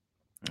Ridder.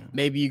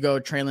 Maybe you go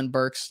Traylon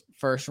Burks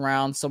first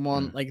round,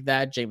 someone like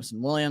that,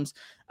 Jameson Williams,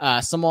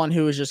 someone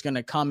who is just going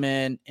to come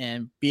in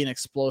and be an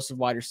explosive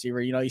wide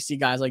receiver. You see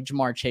guys like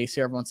Jamar Chase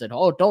here. Everyone said,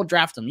 oh, don't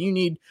draft him. You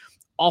need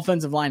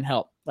offensive line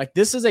help. Like,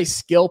 this is a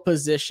skill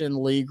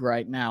position league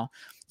right now.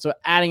 So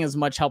adding as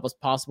much help as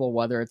possible,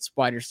 whether it's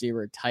wide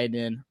receiver, tight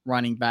end,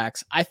 running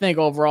backs. I think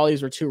overall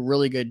these were two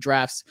really good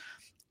drafts.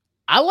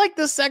 I like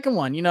the second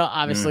one.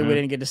 Obviously we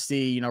didn't get to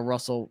see,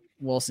 Russell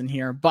Wilson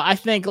here, but I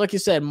think, like you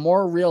said,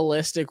 more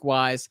realistic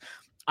wise,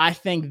 I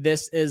think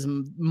this is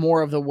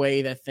more of the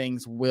way that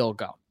things will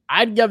go.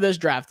 I'd give this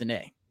draft an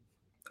A.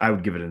 I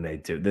would give it an A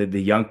too.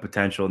 The young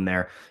potential in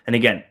there. And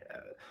again,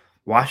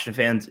 Washington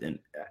fans, and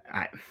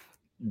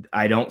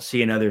I don't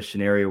see another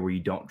scenario where you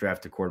don't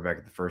draft a quarterback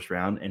at the first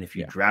round. And if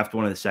you draft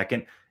one in the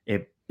second,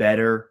 it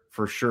better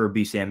for sure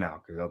be Sam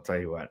Howell. Because I'll tell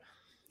you what,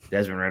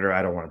 Desmond Ridder,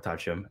 I don't want to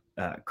touch him.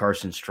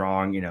 Carson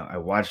Strong, I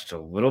watched a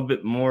little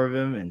bit more of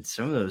him, and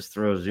some of those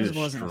throws he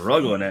was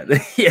struggling at.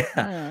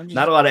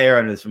 Not a lot of air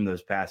under some of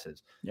those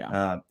passes.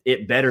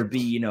 It better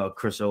be,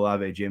 Chris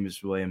Olave,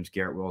 James Williams,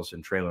 Garrett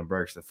Wilson, Traylon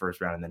Burks the first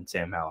round, and then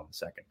Sam Howell in the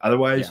second.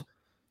 Otherwise,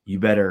 you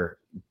better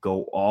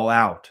go all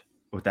out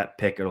with that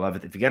pick at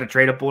 11th. If you got to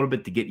trade up a little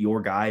bit to get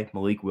your guy,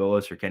 Malik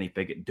Willis or Kenny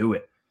Pickett, do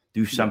it.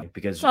 Do something,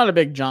 because it's not a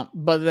big jump.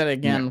 But then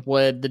again,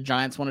 would the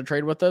Giants want to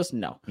trade with us?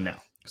 No.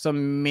 So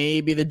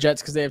maybe the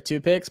Jets because they have 2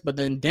 picks, but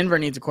then Denver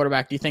needs a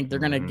quarterback. Do you think they're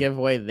going to give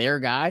away their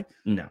guy?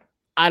 No.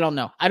 I don't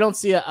know. I don't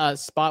see a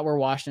spot where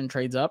Washington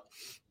trades up.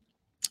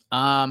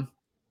 I'd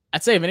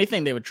say if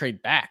anything, they would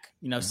trade back.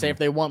 Say if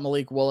they want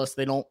Malik Willis,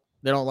 they don't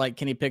like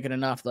Kenny Pickett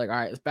enough. They're like, all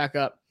right, let's back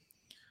up.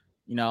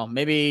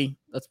 Maybe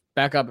let's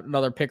back up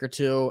another pick or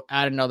two,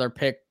 add another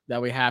pick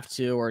that we have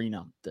to, or,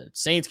 the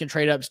Saints can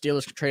trade up,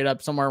 Steelers can trade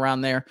up, somewhere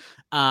around there.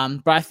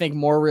 But I think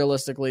more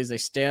realistically is they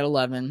stay at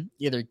 11,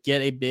 either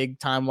get a big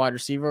time wide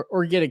receiver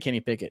or get a Kenny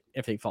Pickett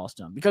if he falls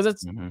to him, because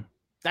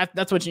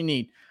that's what you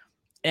need.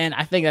 And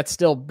I think that's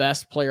still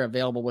best player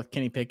available with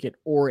Kenny Pickett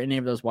or any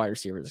of those wide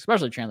receivers,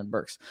 especially Traylon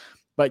Burks.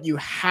 But you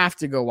have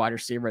to go wide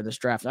receiver in this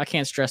draft. I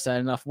can't stress that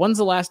enough. When's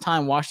the last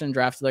time Washington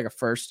drafted like a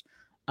first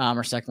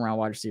or second round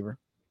wide receiver?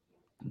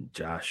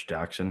 Josh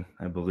Jackson,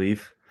 I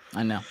believe.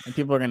 I know, and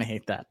people are going to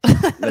hate that.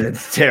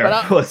 It's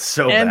terrible. It's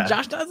so bad. And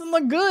Josh doesn't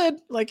look good.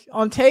 Like,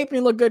 on tape, he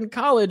looked good in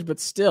college, but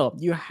still,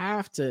 you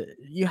have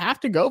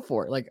to go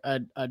for it. Like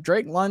a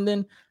Drake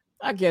London,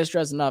 I can't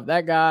stress enough.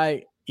 That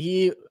guy,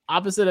 he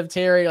opposite of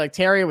Terry. Like,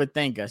 Terry would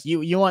thank us.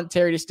 You want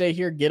Terry to stay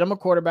here, get him a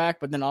quarterback,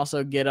 but then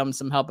also get him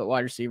some help at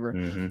wide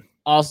receiver.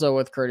 Also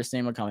with Curtis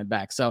Samuel coming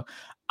back. So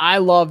I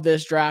love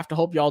this draft. I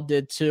hope y'all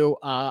did too.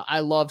 I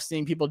love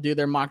seeing people do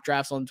their mock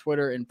drafts on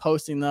Twitter and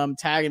posting them,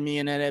 tagging me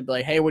in it. Be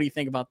like, hey, what do you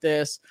think about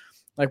this?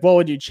 Like, what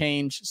would you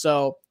change?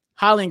 So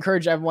highly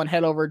encourage everyone,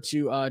 head over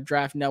to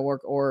Draft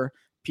Network or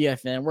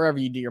PFN, wherever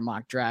you do your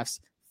mock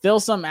drafts. Fill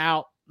some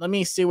out. Let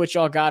me see what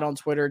y'all got on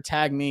Twitter.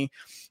 Tag me.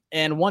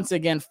 And once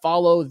again,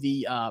 follow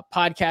the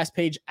podcast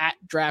page at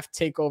Draft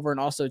Takeover and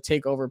also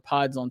Takeover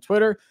Pods on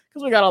Twitter,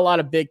 because we got a lot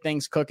of big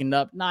things cooking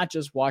up, not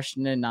just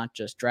Washington, not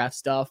just draft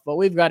stuff, but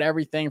we've got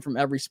everything from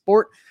every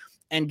sport.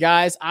 And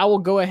guys, I will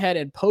go ahead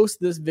and post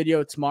this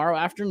video tomorrow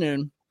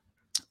afternoon.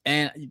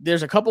 And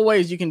there's a couple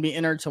ways you can be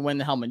entered to win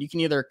the helmet. You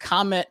can either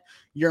comment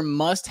your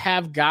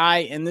must-have guy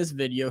in this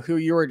video who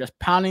you were just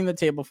pounding the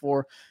table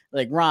for,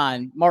 like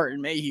Ron,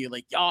 Martin, Mayhew,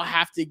 like, y'all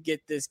have to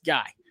get this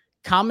guy.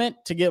 Comment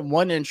to get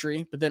 1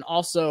 entry, but then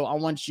also I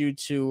want you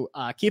to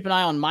keep an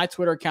eye on my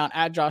Twitter account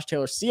at Josh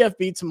Taylor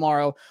CFB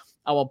tomorrow.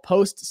 I will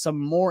post some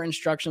more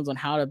instructions on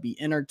how to be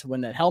entered to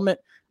win that helmet.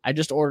 I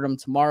just ordered them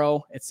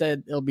tomorrow. It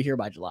said it'll be here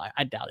by July.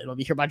 I doubt it'll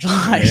be here by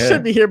July. It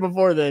should be here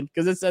before then,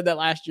 because it said that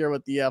last year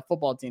with the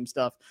football team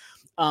stuff.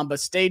 But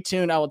stay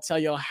tuned. I will tell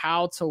you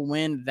how to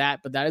win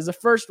that. But that is the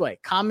first way.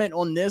 Comment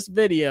on this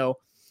video.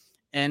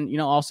 And,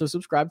 also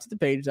subscribe to the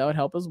page. That would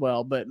help as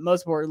well. But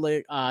most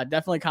importantly,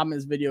 definitely comment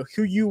this video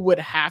who you would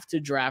have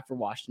to draft for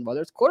Washington,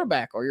 whether it's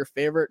quarterback or your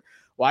favorite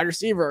wide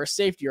receiver or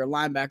safety or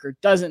linebacker.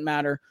 Doesn't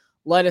matter.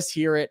 Let us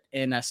hear it.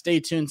 And stay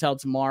tuned till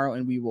tomorrow,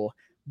 and we will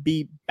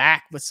be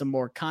back with some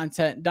more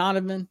content.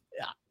 Donovan,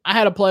 I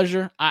had a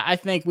pleasure. I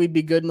think we'd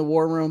be good in the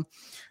war room.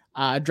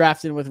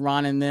 Drafting with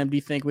Ron and them. Do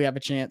you think we have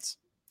a chance?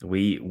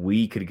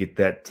 We could get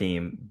that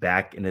team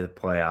back into the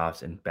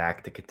playoffs and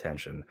back to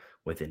contention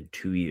within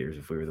 2 years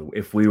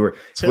if we were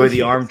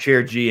the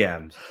armchair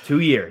GMs. 2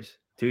 years.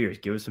 2 years.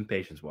 Give us some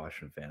patience,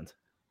 Washington fans.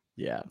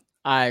 Yeah,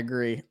 I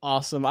agree.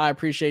 Awesome. I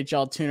appreciate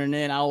y'all tuning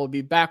in. I will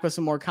be back with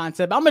some more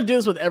content. I'm going to do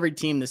this with every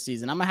team this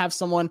season. I'm going to have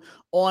someone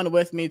on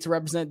with me to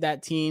represent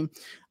that team.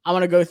 I'm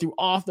going to go through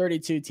all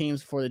 32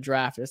 teams before the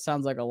draft. It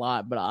sounds like a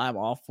lot, but I'm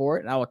all for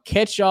it. And I will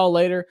catch y'all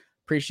later.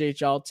 Appreciate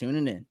y'all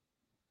tuning in.